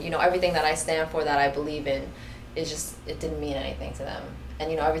heads, and everything that I stand for, that I believe in, it didn't mean anything to them.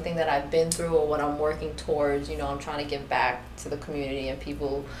 And everything that I've been through or what I'm working towards, I'm trying to give back to the community and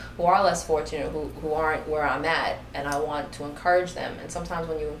people who are less fortunate, who aren't where I'm at, and I want to encourage them. And sometimes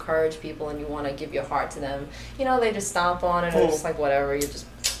when you encourage people and you want to give your heart to them, they just stomp on it, and it's just like whatever,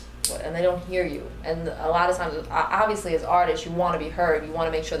 and they don't hear you. And a lot of times, obviously as artists, you want to be heard. You want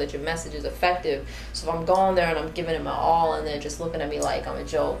to make sure that your message is effective. So if I'm going there and I'm giving it my all and they're just looking at me like I'm a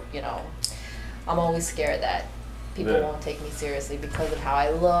joke, I'm always scared that people won't take me seriously because of how I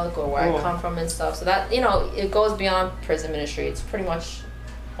look or where I come from and stuff. So that, it goes beyond prison ministry. It's pretty much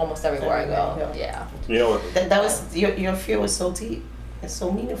almost everywhere I go. Yeah. That was, your fear was so deep. It's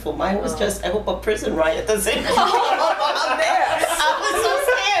so meaningful. Mine was just, I hope a prison riot doesn't come. I'm there. I was so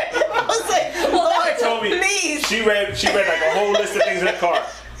scared. I was like, Lord, please. She read like a whole list of things in the car.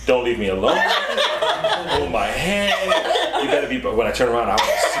 Don't leave me alone. Hold my hand. You better be. When I turn around, I want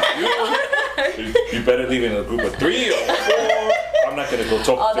to see you. You better leave in a group of 3 or 4. I'm not gonna go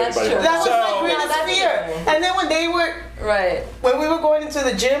talk to anybody. That was my Oh, greatest that's fear. true. And then when they were Right. when we were going into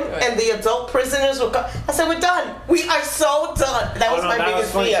the gym and the adult prisoners would come, I said, "We're done. We are so done." That was my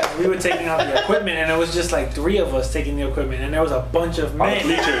biggest fear. We were taking out the equipment, and it was just like 3 of us taking the equipment, and there was a bunch of men.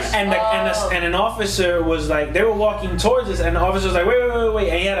 bleachers. And and an officer was like, they were walking towards us, and the officer was like, wait,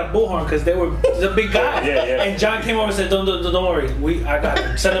 and he had a bullhorn because they were the big guy. Yeah. And John came over and said, don't worry, I got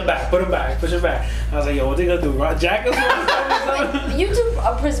him. Send him back, put him back, push him back. I was like, yo, what they gonna do? Jack us? You do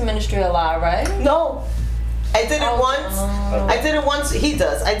a prison ministry a lot, right? No, I did it once. I did it once. He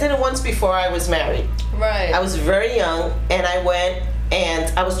does. I did it once before I was married. Right. I was very young, and I went,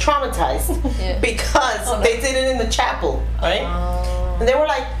 and I was traumatized Yeah. because they did it in the chapel, right? And they were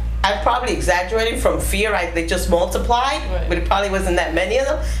like, I'm probably exaggerating from fear. They just multiplied, Right. but it probably wasn't that many of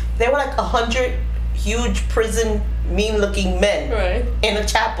them. They were like 100 huge prison, mean-looking men Right. in a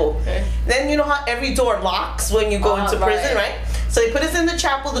chapel. Okay. Then you know how every door locks when you go into prison, right. right? So they put us in the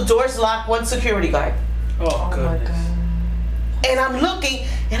chapel. The doors locked. One security guard. Oh, Oh my goodness. god. And I'm looking,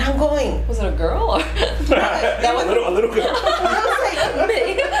 and I'm going. Was it a girl or? That was a little girl.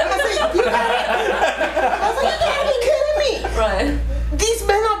 I was like, you gotta be kidding me. Right. These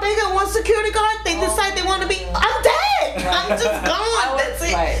men are bigger than one security guard. They decide they want to be. I'm dead. I'm just gone. That's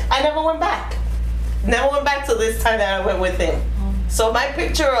it. Right. I never went back. Never went back till this time that I went with him. So my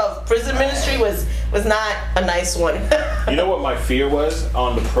picture of prison ministry was not a nice one. You know what my fear was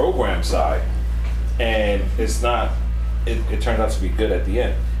on the program side, and it's not. It turned out to be good at the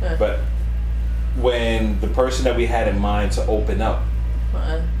end, but when the person that we had in mind to open up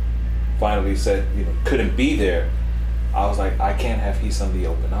finally said, couldn't be there, I was like, I can't have Heesun Lee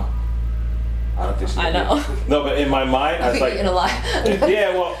open up. I don't think she. I know. No, but in my mind, I was like, in a lie.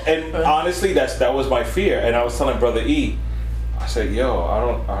 yeah, well, and honestly, that was my fear, and I was telling Brother E, I said, yo,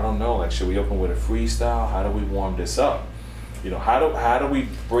 I don't know, like, should we open with a freestyle? How do we warm this up? How do we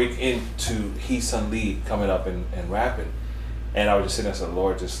break into Heesun Lee coming up and rapping? And I was just sitting there and said,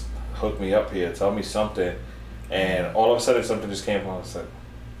 Lord, just hook me up here, tell me something. And all of a sudden something just came on and said,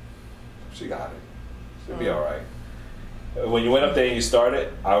 she got it. She'll be all right. When you went up there and you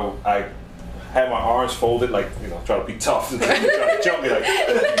started, I had my arms folded, like, trying to be tough. And trying to jump me like,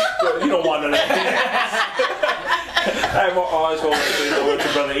 you don't want none of that. I had my arms folded, and I went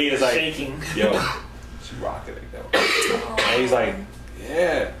to Brother E, is like, Shaking. yo, she rocking it though. And he's like,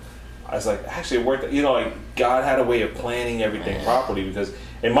 yeah. I was like, actually it worked. Like God had a way of planning everything properly, because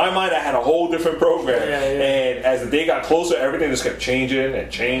in my mind I had a whole different program. And as the day got closer, everything just kept changing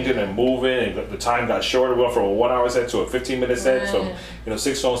and moving, and the time got shorter. We went from a 1-hour set to a 15-minute set, from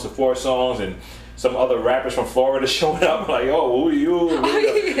 6 songs to 4 songs, and some other rappers from Florida showing up like, oh, who are you?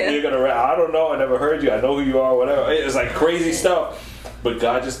 You're gonna rap? I don't know. I never heard you. I know who you are. Whatever. It was like crazy stuff, but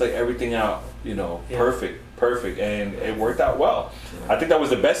God just laid everything out. Perfect, and it worked out well. I think that was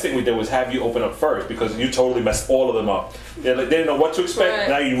the best thing we did, was have you open up first, because you totally messed all of them up. They didn't know what to expect. Right.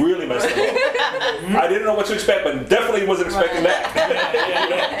 Now you really messed them up. I didn't know what to expect, but definitely wasn't expecting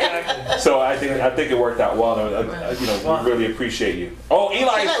that. So I think it worked out well. We really appreciate you. Oh,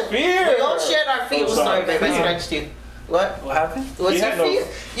 Eli's fear. We all shared our fear. Sorry, babe, I scratched you. What? What happened? What's your fear?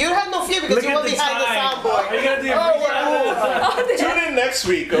 You had no fear because you were behind the soundboard. Are you gonna do a Tune in next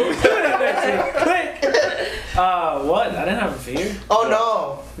week. Click. What? I didn't have a fear. Oh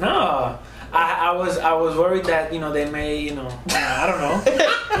No. I was worried that they may I don't know.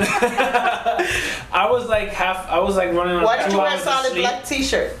 I was like running on. no. Why did 2 you wear a hours of solid sleep. black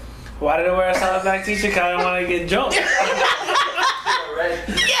t-shirt? Why did I wear a solid black t-shirt? Because I don't want to get jumped.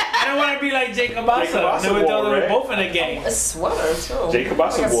 I don't want to be like Jacob Asa. They were both in the game. A sweater too. Jacob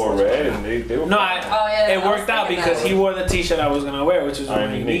Asa wore red, and they were. No, it worked out thinking because that. he wore the t-shirt I was gonna wear, which was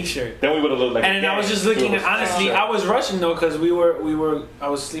my unique shirt. Then we would have looked like. And I was just looking, and honestly, I was rushing though, because I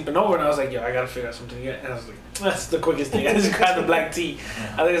was sleeping over, and I was like, yo, I gotta figure out something to get. And I was like, that's the quickest thing. I just grabbed the black tee.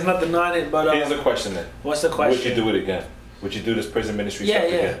 I think there's nothing on it, but Here's the question then. what's the question? Would you do it again? Would you do this prison ministry stuff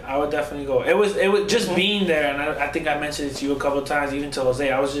again? I would definitely go. It was just being there, and I think I mentioned it to you a couple of times, even to Jose.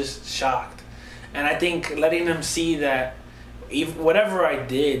 I was just shocked, and I think letting them see that, even whatever I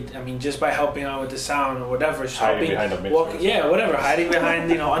did, I mean, just by helping out with the sound or whatever, Hiding behind the mixer. whatever, hiding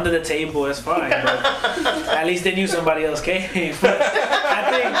behind under the table is fine. But at least they knew somebody else came. But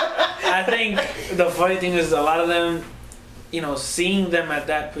I think the funny thing is, a lot of them, seeing them at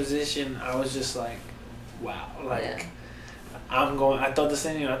that position, I was just like, wow, like. I'm going. I thought the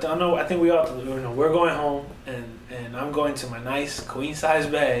same. I think we all. We're going home, and I'm going to my nice queen size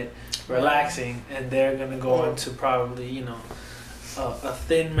bed, relaxing, and they're gonna go on to probably a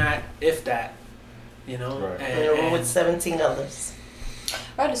thin mat, if that. Right. In a room with 17 others.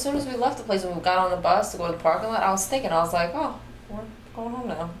 Right, as soon as we left the place and we got on the bus to go to the parking lot, I was like, oh, we're going home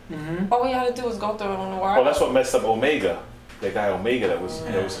now. Mm-hmm. All we had to do was go through it on the wire. Well, that's what messed up Omega. That guy Omega that was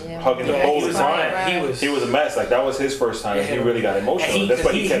hugging the pole and crying. He was a mess. Like, that was his first time. He really got emotional. That's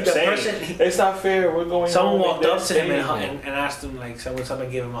what he kept saying. It's not fair. We're going. Someone walked up to him and asked him like, "So what's up?"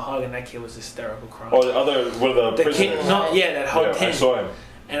 and gave him a hug, and that kid was hysterical crying. Oh, one of the prisoners. Kid, that hugged him. I saw him.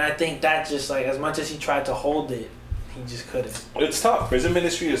 And I think that just like, as much as he tried to hold it, he just couldn't. It's tough. Prison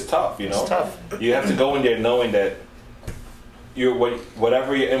ministry is tough. It's tough. You have to go in there knowing that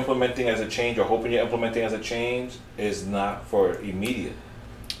whatever you're implementing as a change or hoping you're implementing as a change is not for immediate.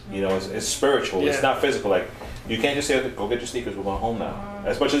 It's spiritual. Yeah. It's not physical. Like, you can't just say, okay, go get your sneakers, we're going home now.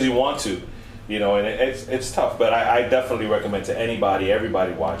 As much as you want to, and it's tough. But I definitely recommend to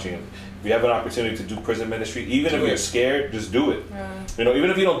everybody watching, if you have an opportunity to do prison ministry, even if you're scared, just do it. Even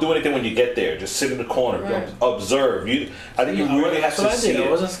if you don't do anything when you get there, just sit in the corner, observe. I think you really have to see it. I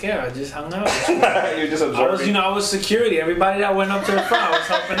wasn't scared. I just hung out. You're just observing. I was security. Everybody that went up to the front, I was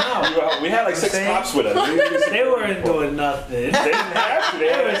helping out. We had like 6 cops with us. They weren't doing nothing. They didn't have to.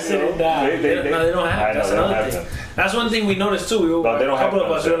 They were sitting down. No, they don't have to. That's another thing. That's one thing we noticed too. A couple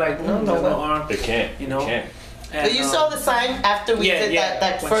of us were like, no arm. They can't. They can't. And, you saw the sign after we did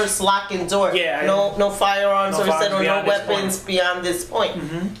that first locking door. Yeah. No firearms or no weapons beyond this point.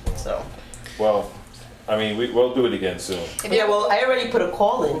 Mm-hmm. So. Well, I mean, we'll do it again soon. Yeah. Well, I already put a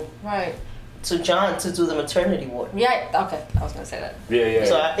call in. Right. To John to do the maternity ward. Yeah. Okay. I was gonna say that. Yeah.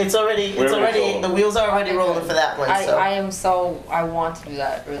 So it's already the wheels are already rolling for that one. I want to do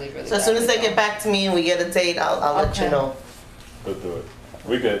that really, really. So as soon as they get back to me and we get a date, I'll let you know. We'll do it.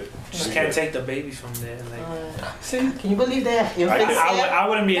 We good. Just can't take the baby from there. See, can you believe that? I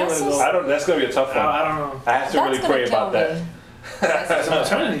wouldn't be able to go. That's gonna be a tough one. I don't know. I have to really pray about that. That's a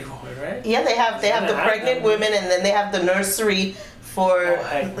maternity ward, right? Yeah, they have the pregnant women, and then they have the nursery for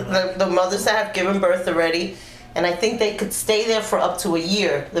the mothers that have given birth already. And I think they could stay there for up to a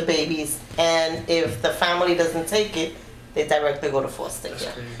year, the babies. And if the family doesn't take it, they directly go to foster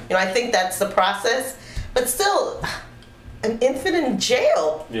care. I think that's the process. But still, an infant in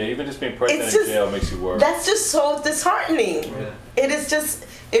jail. Yeah, even just being pregnant in jail makes you worry. That's just so disheartening. Yeah.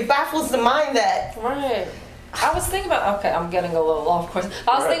 It baffles the mind that. Right. I was thinking about, okay, I'm getting a little off course.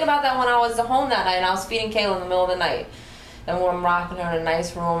 I was thinking about that when I was home that night and I was feeding Kayla in the middle of the night. And when I'm rocking her in a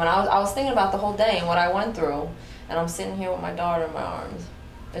nice room. And I was thinking about the whole day and what I went through. And I'm sitting here with my daughter in my arms.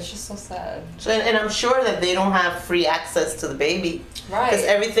 It's just so sad. So, and I'm sure that they don't have free access to the baby. Right. Because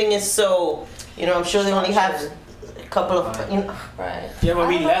everything is so, I'm sure they only have a couple of, Right. Yeah, when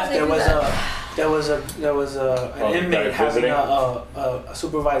we left, there was an inmate having a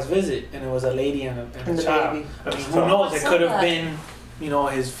supervised visit, and it was a lady and a child. Baby. I mean, who knows? It could have been,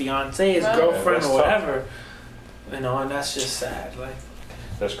 his fiance, his girlfriend, or whatever. And that's just sad. Like,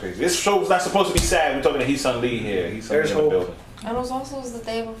 that's crazy. This show's not supposed to be sad. We're talking to Heesun Lee here. Heesun Lee in the building. And it was also the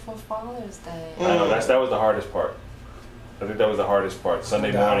day before Father's Day. I know that was the hardest part. I think that was the hardest part.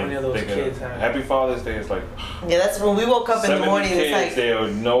 Sunday morning, thinking Happy Father's Day is like. Yeah, that's when we woke up in the morning. Kids, it's like there are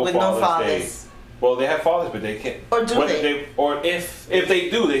no fathers. Day. Well, they have fathers, but they can't. Or do they? Or if they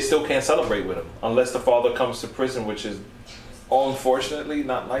do, they still can't celebrate with them unless the father comes to prison, which is unfortunately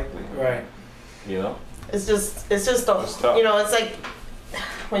not likely. Right. It's just tough. It's like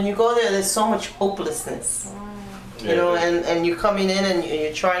when you go there, there's so much hopelessness. And you're coming in and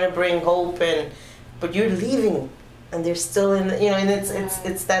you're trying to bring hope, but you're leaving, and they're still in. And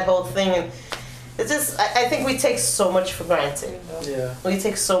it's that whole thing, and it's just I think we take so much for granted. Yeah. We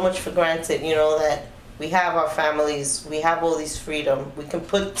take so much for granted, that we have our families, we have all these freedom. We can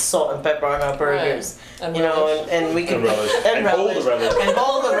put salt and pepper on our burgers, and and we can and hold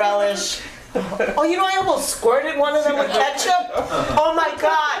the relish. Oh, I almost squirted one of them with ketchup. Oh my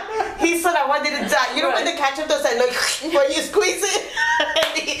God! He said I wanted to die. When the ketchup does that, when you squeeze it,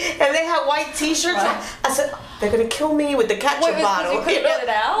 and they have white T-shirts. Right. I said they're gonna kill me with the ketchup bottle. You couldn't get it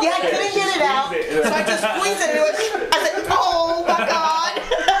out? Yeah, I couldn't get it out, so I just squeezed it. I said, oh my God.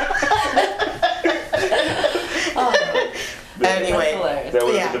 Anyway, that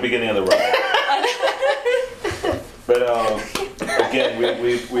was at the beginning of the ride. But again,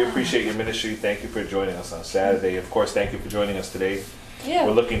 we appreciate your ministry. Thank you for joining us on Saturday. Of course, thank you for joining us today. Yeah.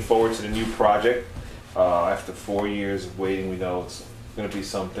 We're looking forward to the new project. After 4 years of waiting, we know going to be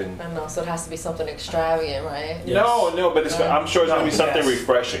something. I know, so it has to be something extravagant, right? Yes. No, but I'm sure it's going to be something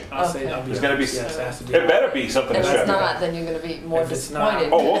refreshing. I'll say It's going to be. yes, it has to be. It better be something If it's extravagant. not, then you're going to be more If it's not-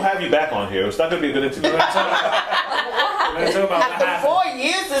 disappointed. Oh, we'll have you back on here. It's not going to be a good interview. We're gonna talk about what After happened. 4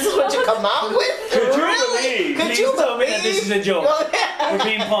 years, this is what you come out with? Could you Really? believe? Could Please you tell me that believe? this is a joke. We're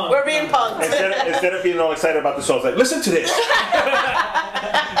being punked. We're being punked. Instead of being all excited about the song, it's like, listen to this.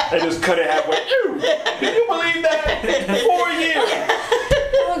 They just cut it halfway. Ew, can you believe that? 4 years.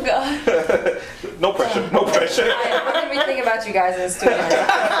 Oh, God. No pressure. No pressure. I'm going to be thinking about you guys in the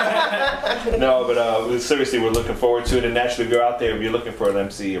studio. No, but seriously, we're looking forward to it. And naturally, if you're out there, if you're looking for an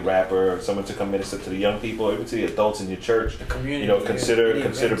MC, a rapper, or someone to come minister to the young people, or even to the adults in your church, The community, you know, consider yeah,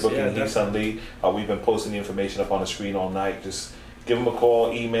 events, booking yeah, Heesun Lee. We've been posting the information up on the screen all night. Just give them a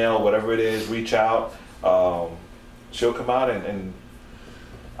call, email, whatever it is, reach out. She'll come out, and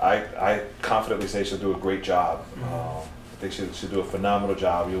I confidently say she'll do a great job. I think she'll do a phenomenal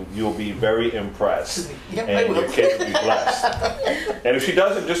job. You'll be very impressed, Yep, I and will. your kids will be blessed. And if she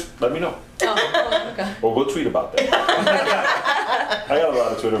doesn't, just let me know, Oh, okay. or we'll tweet about that. I got a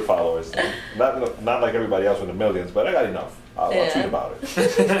lot of Twitter followers, not like everybody else with the millions, but I got enough. I'll tweet about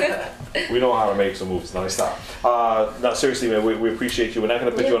it. We know how to make some moves. No, stop. No, seriously, man, we appreciate you. We're not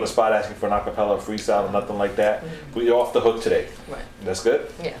going to put you on the spot asking for an acapella, freestyle, or nothing like that. But you're off the hook today. Right. That's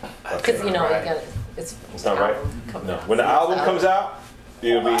good? Yeah. Okay. Because, you know, Right. again, it's not right? No. When the album comes out,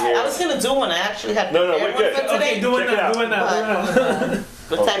 you'll be here. I was going to do one. I actually had No, prepared we're one good. for today. Okay, do it Check it now. out. Do it now.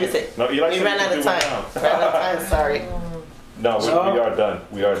 What time is it? No, you like We to ran out do of it time. now. Ran out of time, sorry. No, we are done.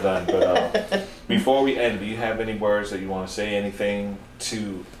 We are done. But before we end, do you have any words that you want to say? Anything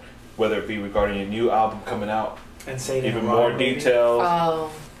to, whether it be regarding your new album coming out, And say it in even a more rhyme, maybe. details,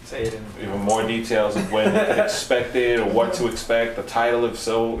 Oh, Say it in. even more details of when you can expect it or what to expect, the title, if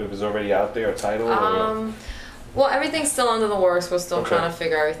so, if it's already out there, a title. Or, well, everything's still under the works. We're still Okay. trying to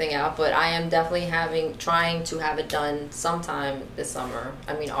figure everything out, but I am definitely trying to have it done sometime this summer.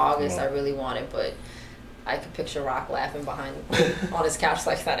 I mean, August, I really want it, but I could picture Rock laughing behind on his couch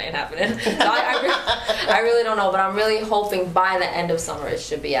like that ain't happening. So I really don't know, but I'm really hoping by the end of summer it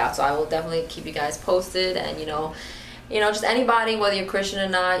should be out. So I will definitely keep you guys posted, and you know, just anybody, whether you're Christian or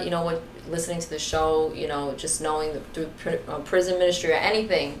not, listening to the show, just knowing through prison ministry or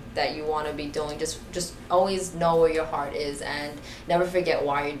anything that you want to be doing, just always know where your heart is and never forget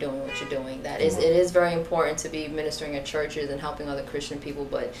why you're doing what you're doing. It is very important to be ministering at churches and helping other Christian people,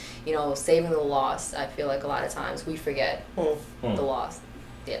 but saving the lost, I feel like a lot of times we forget the lost.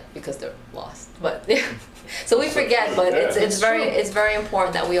 Yeah, because they're lost. But so we forget, but it's very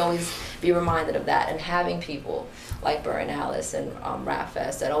important that we always be reminded of that, and having people like Burr and Alice and Rap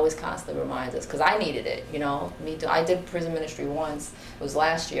Fest that always constantly reminds us, because I needed it, me too. I did prison ministry once, it was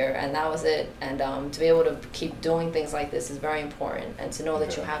last year, and that was it. And to be able to keep doing things like this is very important, and to know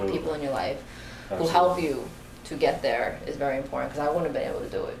that you have people in your life who help you to get there is very important, because I wouldn't have been able to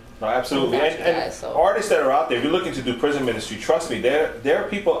do it. No, absolutely. And So- artists that are out there, if you're looking to do prison ministry, trust me, there are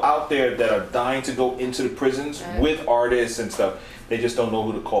people out there that are dying to go into the prisons with artists and stuff. They just don't know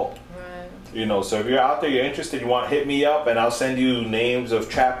who to call. So if you're out there, you're interested, hit me up, and I'll send you names of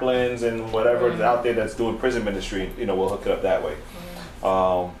chaplains and whatever is out there that's doing prison ministry. We'll hook it up that way.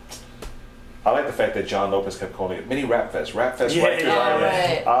 I like the fact that John Lopez kept calling it Mini Rap Fest. Rap Fest, Yeah, Rikers.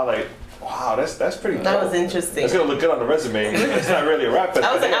 right. I was like, wow, that's pretty dope. That was interesting. It's gonna look good on the resume. It's not really a rap fest.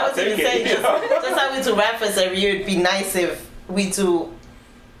 I was but hey, I'll even take saying, it. just how we do Rap Fest every year, it'd be nice if we do,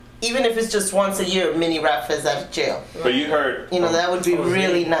 even if it's just once a year, mini Rap Fest at jail. But you heard. That would be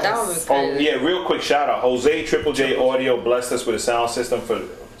really nice. That would be Oh yeah, real quick shout out. Jose Triple J Audio blessed us with a sound system for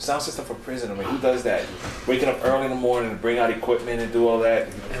prison. I mean, who does that? Waking up early in the morning to bring out equipment and do all that.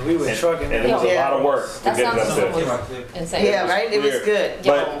 And we were trucking. And it was a lot of work to That get it sounds up there. insane. Yeah, right? It was good.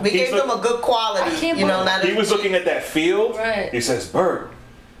 But We gave them a good quality. I can't not he was looking at that field. Right. He says, "Bert,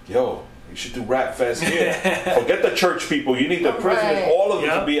 yo, you should do Rap Fest here. Forget the church people. You need the prisoners, Right. all of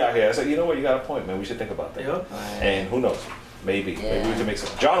them to be out here." I said, "You know what? You got a point, man. We should think about that." Yep. And who knows? Maybe we can make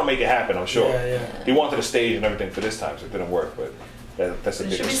some. John will make it happen. I'm sure. Yeah. He wanted a stage and everything for this time, so it didn't work. But that's a It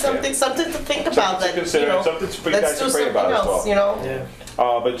big should be step. something to think about. Something to consider, something for you guys let's to do pray something about as else, well. Yeah.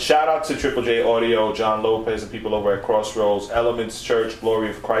 But shout out to Triple J Audio, John Lopez, and people over at Crossroads, Elements Church, Glory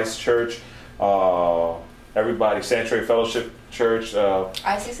of Christ Church, everybody, Sanctuary Fellowship Church,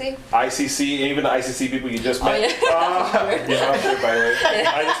 ICC, even the ICC people you just met. Yeah, I'm sure, by the way.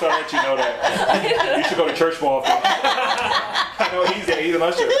 I just want to let you know that you should go to church more often. I know he's there, he's an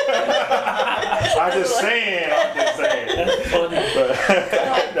usher. I'm just saying. But,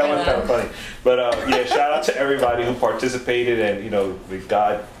 that was kind of funny. But yeah, shout out to everybody who participated, and may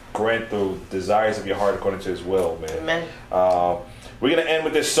God grant the desires of your heart according to His will, man. Amen. We're going to end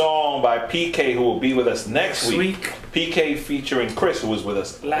with this song by PK, who will be with us next week. PK featuring Chris, who was with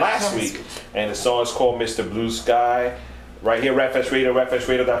us last week. And the song is called Mr. Blue Sky. Right here, RapFest Radio,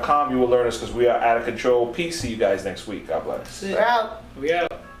 rapfestradio.com. You will learn us because we are out of control. Peace. See you guys next week. God bless. We're out. We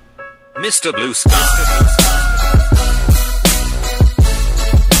out. Mr. Blue Sky.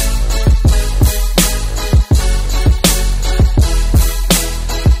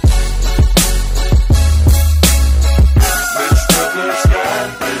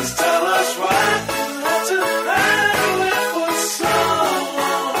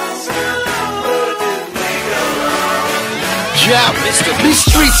 These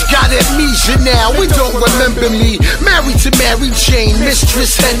streets got amnesia now, it don't remember me. Married to Mary Jane,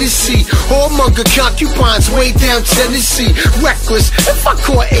 Mistress Hennessy. Whoremonger concubines way down Tennessee. Reckless, if I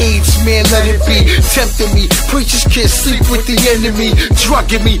caught AIDS, man, let it be. Tempting me, preachers can't sleep with the enemy.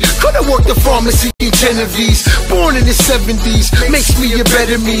 Drugging me, could've worked the pharmacy in Genovese. Born in the 70s, makes me a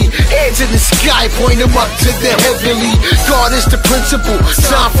better me. Hands in the sky, point them up to the heavenly. God is the principle,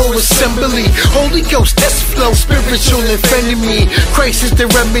 time for assembly. Holy Ghost, this flow, spiritual infamy. Christ is the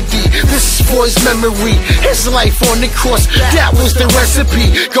remedy, this is for his memory. His life on the cross, that was the recipe.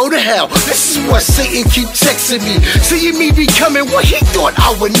 Go to hell, this is what Satan keep texting me. Seeing me becoming what he thought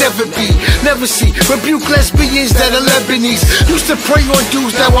I would never be. Never see, rebuke lesbians that are Lebanese. Used to pray on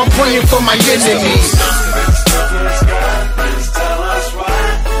dudes, now I'm praying for my enemies.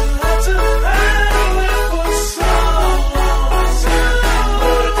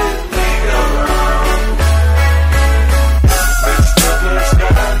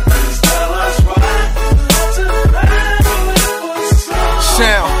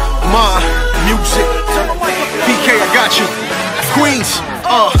 Queens,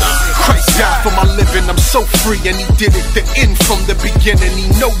 Christ died for my living, I'm so free, and he did it the end from the beginning. He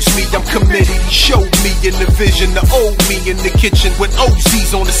knows me, I'm committed, he showed me in the vision, the old me in the kitchen with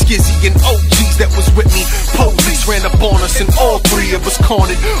OZs on the skizzy and OGs that was with me. Police ran up on us and all three of us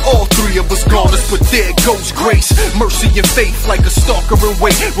cornered, all three of us goners, but there goes grace, mercy and faith like a stalker and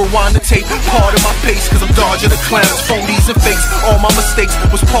wait. Rewind the tape, part of my pace, cause I'm dodging the clowns, phonies and fakes. All my mistakes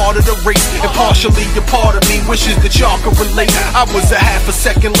was part of the race, and partially a part of me wishes that y'all could relate. I was a half a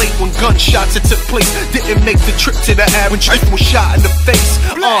second late when gunshots had took place. Didn't make the trip to the ad when Drake was shot in the face.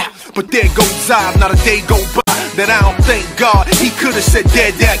 But there goes I, not a day go by that I don't thank God. He could've said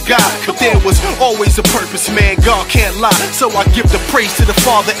dead that guy, but there was always a purpose, man. God can't lie, so I give the praise to the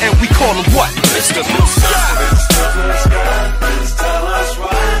Father, and we call him what? Mr. Blue Sky. Please tell us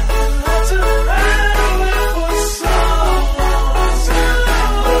why.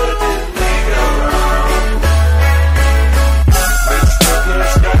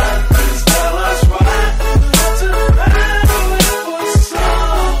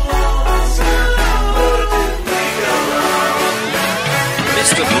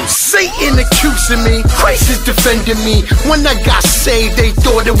 Satan accusing me, Christ is defending me. When I got saved, they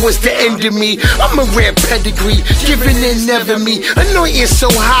thought it was the end of me. I'm a rare pedigree, giving in never me. Anointing so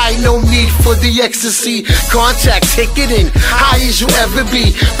high, no need for the ecstasy. Contact, take it in, high as you ever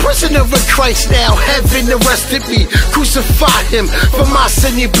be. Prisoner of Christ now, heaven arrested me. Crucify him, for my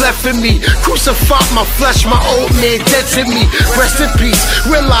sin he bled for me. Crucify my flesh, my old man dead to me. Rest in peace,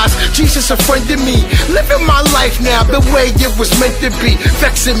 realize Jesus a friend of me. Living my life now the way it was meant to be.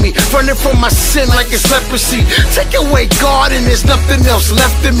 Vexing me, running from my sin like it's leprosy. Take away God and there's nothing else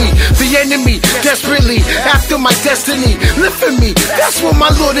left of me. The enemy, desperately after my destiny. Live for me, that's what my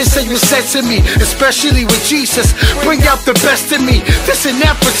Lord and Savior said to me. Especially with Jesus, bring out the best in me. This an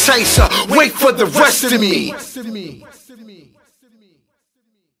appetizer, wait for the rest of me.